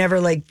I would never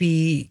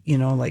be,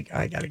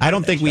 I gotta. I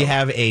don't think we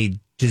have a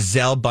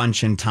Giselle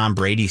Bundchen Tom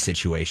Brady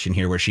situation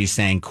here where she's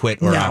saying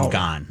quit or I'm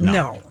gone.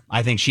 No.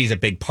 I think she's a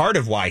big part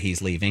of why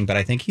he's leaving, but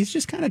I think he's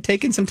just kind of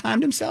taking some time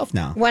to himself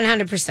now.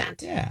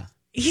 100%. Yeah.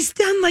 He's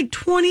done like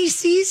 20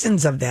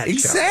 seasons of that show.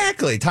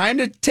 Exactly. Time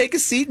to take a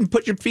seat and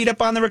put your feet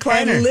up on the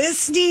recliner. And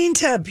listening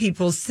to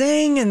people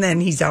sing, and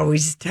then he's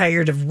always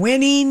tired of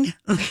winning.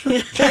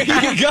 There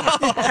you go.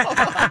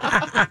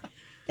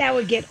 That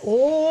would get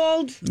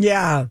old.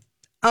 Yeah.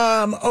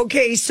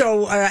 Okay,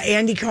 so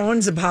Andy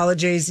Cohen's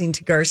apologizing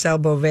to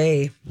Garcelle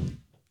Beauvais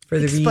for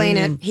the Explain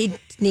reunion. it. He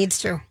needs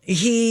to.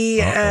 He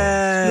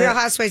Real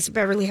Housewives of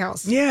Beverly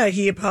Hills. Yeah,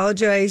 he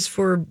apologized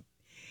for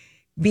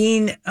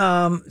being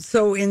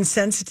so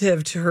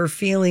insensitive to her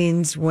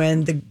feelings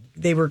when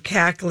they were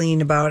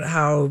cackling about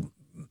how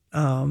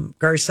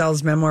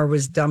Garcelle's memoir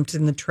was dumped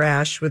in the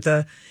trash with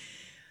a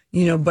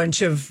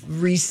bunch of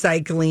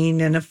recycling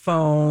and a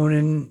phone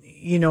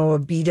and a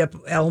beat up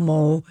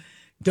Elmo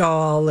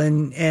doll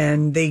and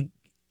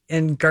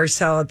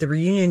Garcelle at the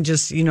reunion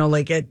just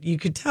you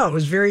could tell it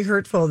was very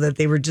hurtful that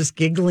they were just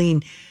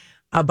giggling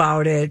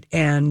about it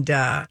and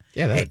Yeah,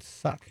 that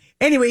sucked.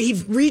 anyway, he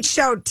reached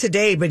out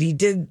today, but he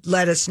did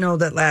let us know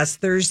that last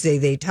Thursday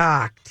they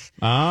talked.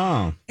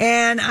 Oh.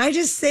 And I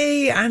just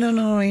say, I don't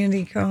know,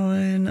 Andy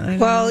Cohen. I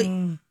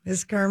don't know.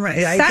 His karma.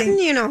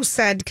 Sutton,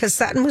 said, because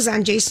Sutton was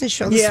on Jason's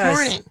show this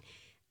morning.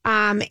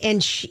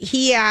 And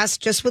he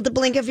asked, just with the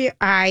blink of your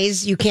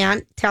eyes, you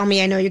can't tell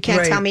me, I know you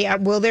can't tell me,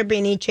 will there be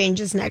any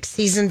changes next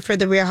season for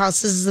the Real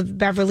Houses of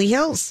Beverly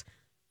Hills?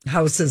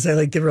 Houses. I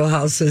like the Real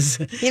Houses.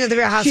 The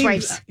Real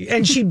Housewives.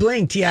 And she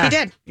blinked, yeah. She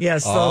did. Yeah,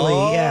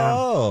 slowly, yeah.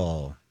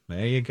 Oh,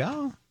 there you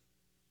go.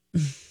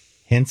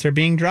 Hints are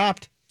being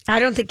dropped. I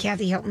don't think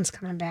Kathy Hilton's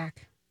coming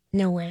back.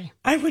 No way.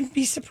 I wouldn't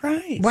be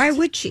surprised. Why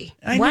would she?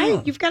 I Why?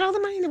 know. You've got all the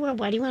money in the world.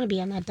 Why do you want to be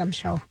on that dumb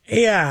show?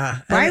 Yeah.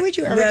 Why would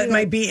you ever That do that?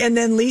 might be. And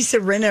then Lisa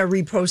Rinna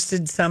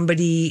reposted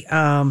somebody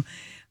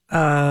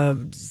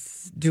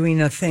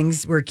doing a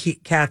things where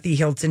Kathy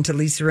Hilton to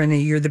Lisa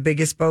Rinna, you're the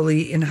biggest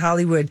bully in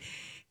Hollywood.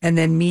 And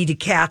then me to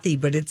Kathy,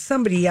 but it's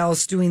somebody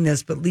else doing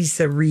this, but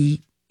Lisa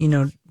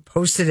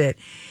posted it.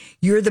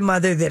 You're the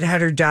mother that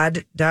had her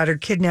daughter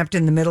kidnapped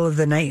in the middle of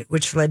the night,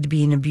 which led to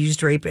being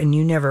abused, rape, and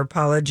you never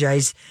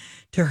apologized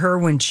to her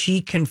when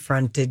she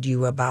confronted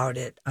you about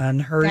it on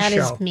her show. That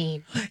is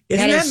mean.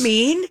 Isn't that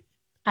mean?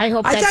 I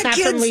hope I that's thought not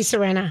from kids- Lisa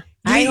Rinna.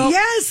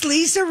 Yes,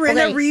 Lisa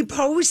Rinna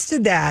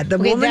reposted that. The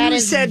woman who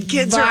said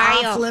kids are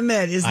off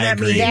limit. Isn't that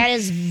mean? That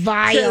is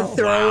vile. To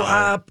throw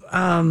up,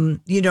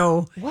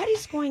 What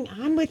is going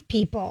on with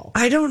people?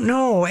 I don't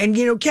know. And,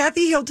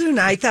 Kathy Hilton,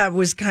 I thought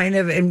was kind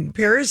of, and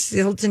Paris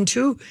Hilton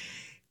too.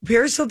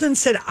 Paris Hilton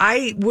said,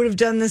 I would have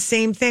done the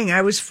same thing.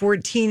 I was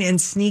 14 and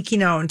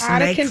sneaking out into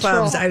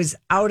nightclubs. I was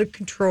out of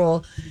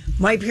control.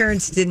 My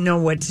parents didn't know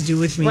what to do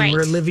with me. Right. We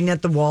were living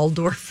at the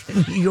Waldorf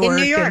in New York. In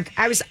New York.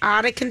 I was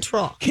out of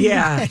control. Can you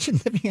imagine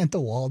living at the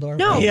Waldorf?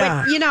 No,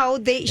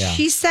 but,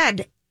 she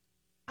said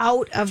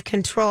out of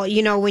control.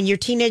 When you're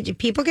teenage,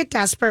 people get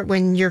desperate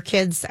when your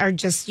kids are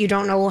just, you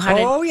don't know how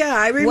to. Oh, yeah.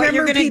 I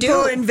remember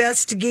people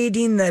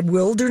investigating the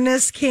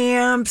wilderness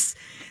camps.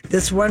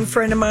 This one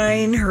friend of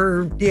mine,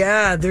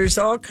 there's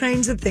all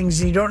kinds of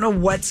things. You don't know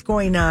what's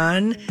going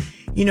on,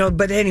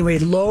 but anyway,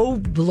 low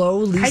blow,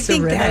 Lisa. I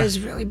think Rinna. that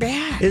is really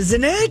bad.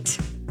 Isn't it?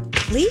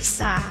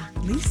 Lisa.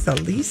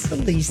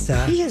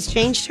 She has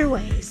changed her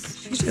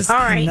ways. She just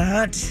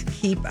cannot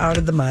keep out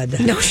of the mud.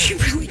 No, she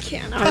really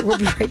can't. I will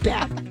be right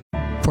back.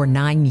 For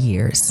 9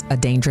 years, a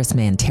dangerous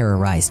man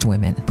terrorized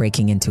women,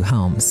 breaking into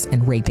homes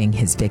and raping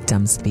his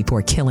victims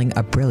before killing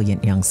a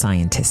brilliant young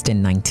scientist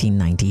in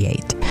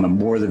 1998. The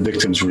more the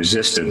victims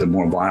resisted, the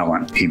more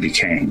violent he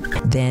became.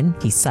 Then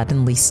he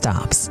suddenly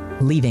stops,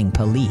 leaving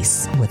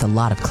police with a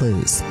lot of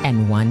clues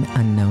and one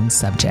unknown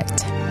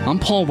subject. I'm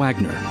Paul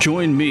Wagner.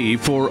 Join me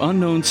for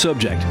Unknown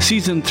Subject,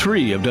 Season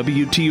 3 of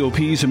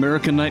WTOP's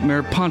American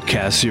Nightmare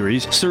podcast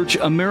series. Search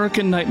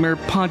American Nightmare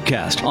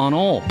Podcast on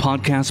all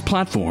podcast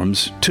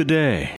platforms today.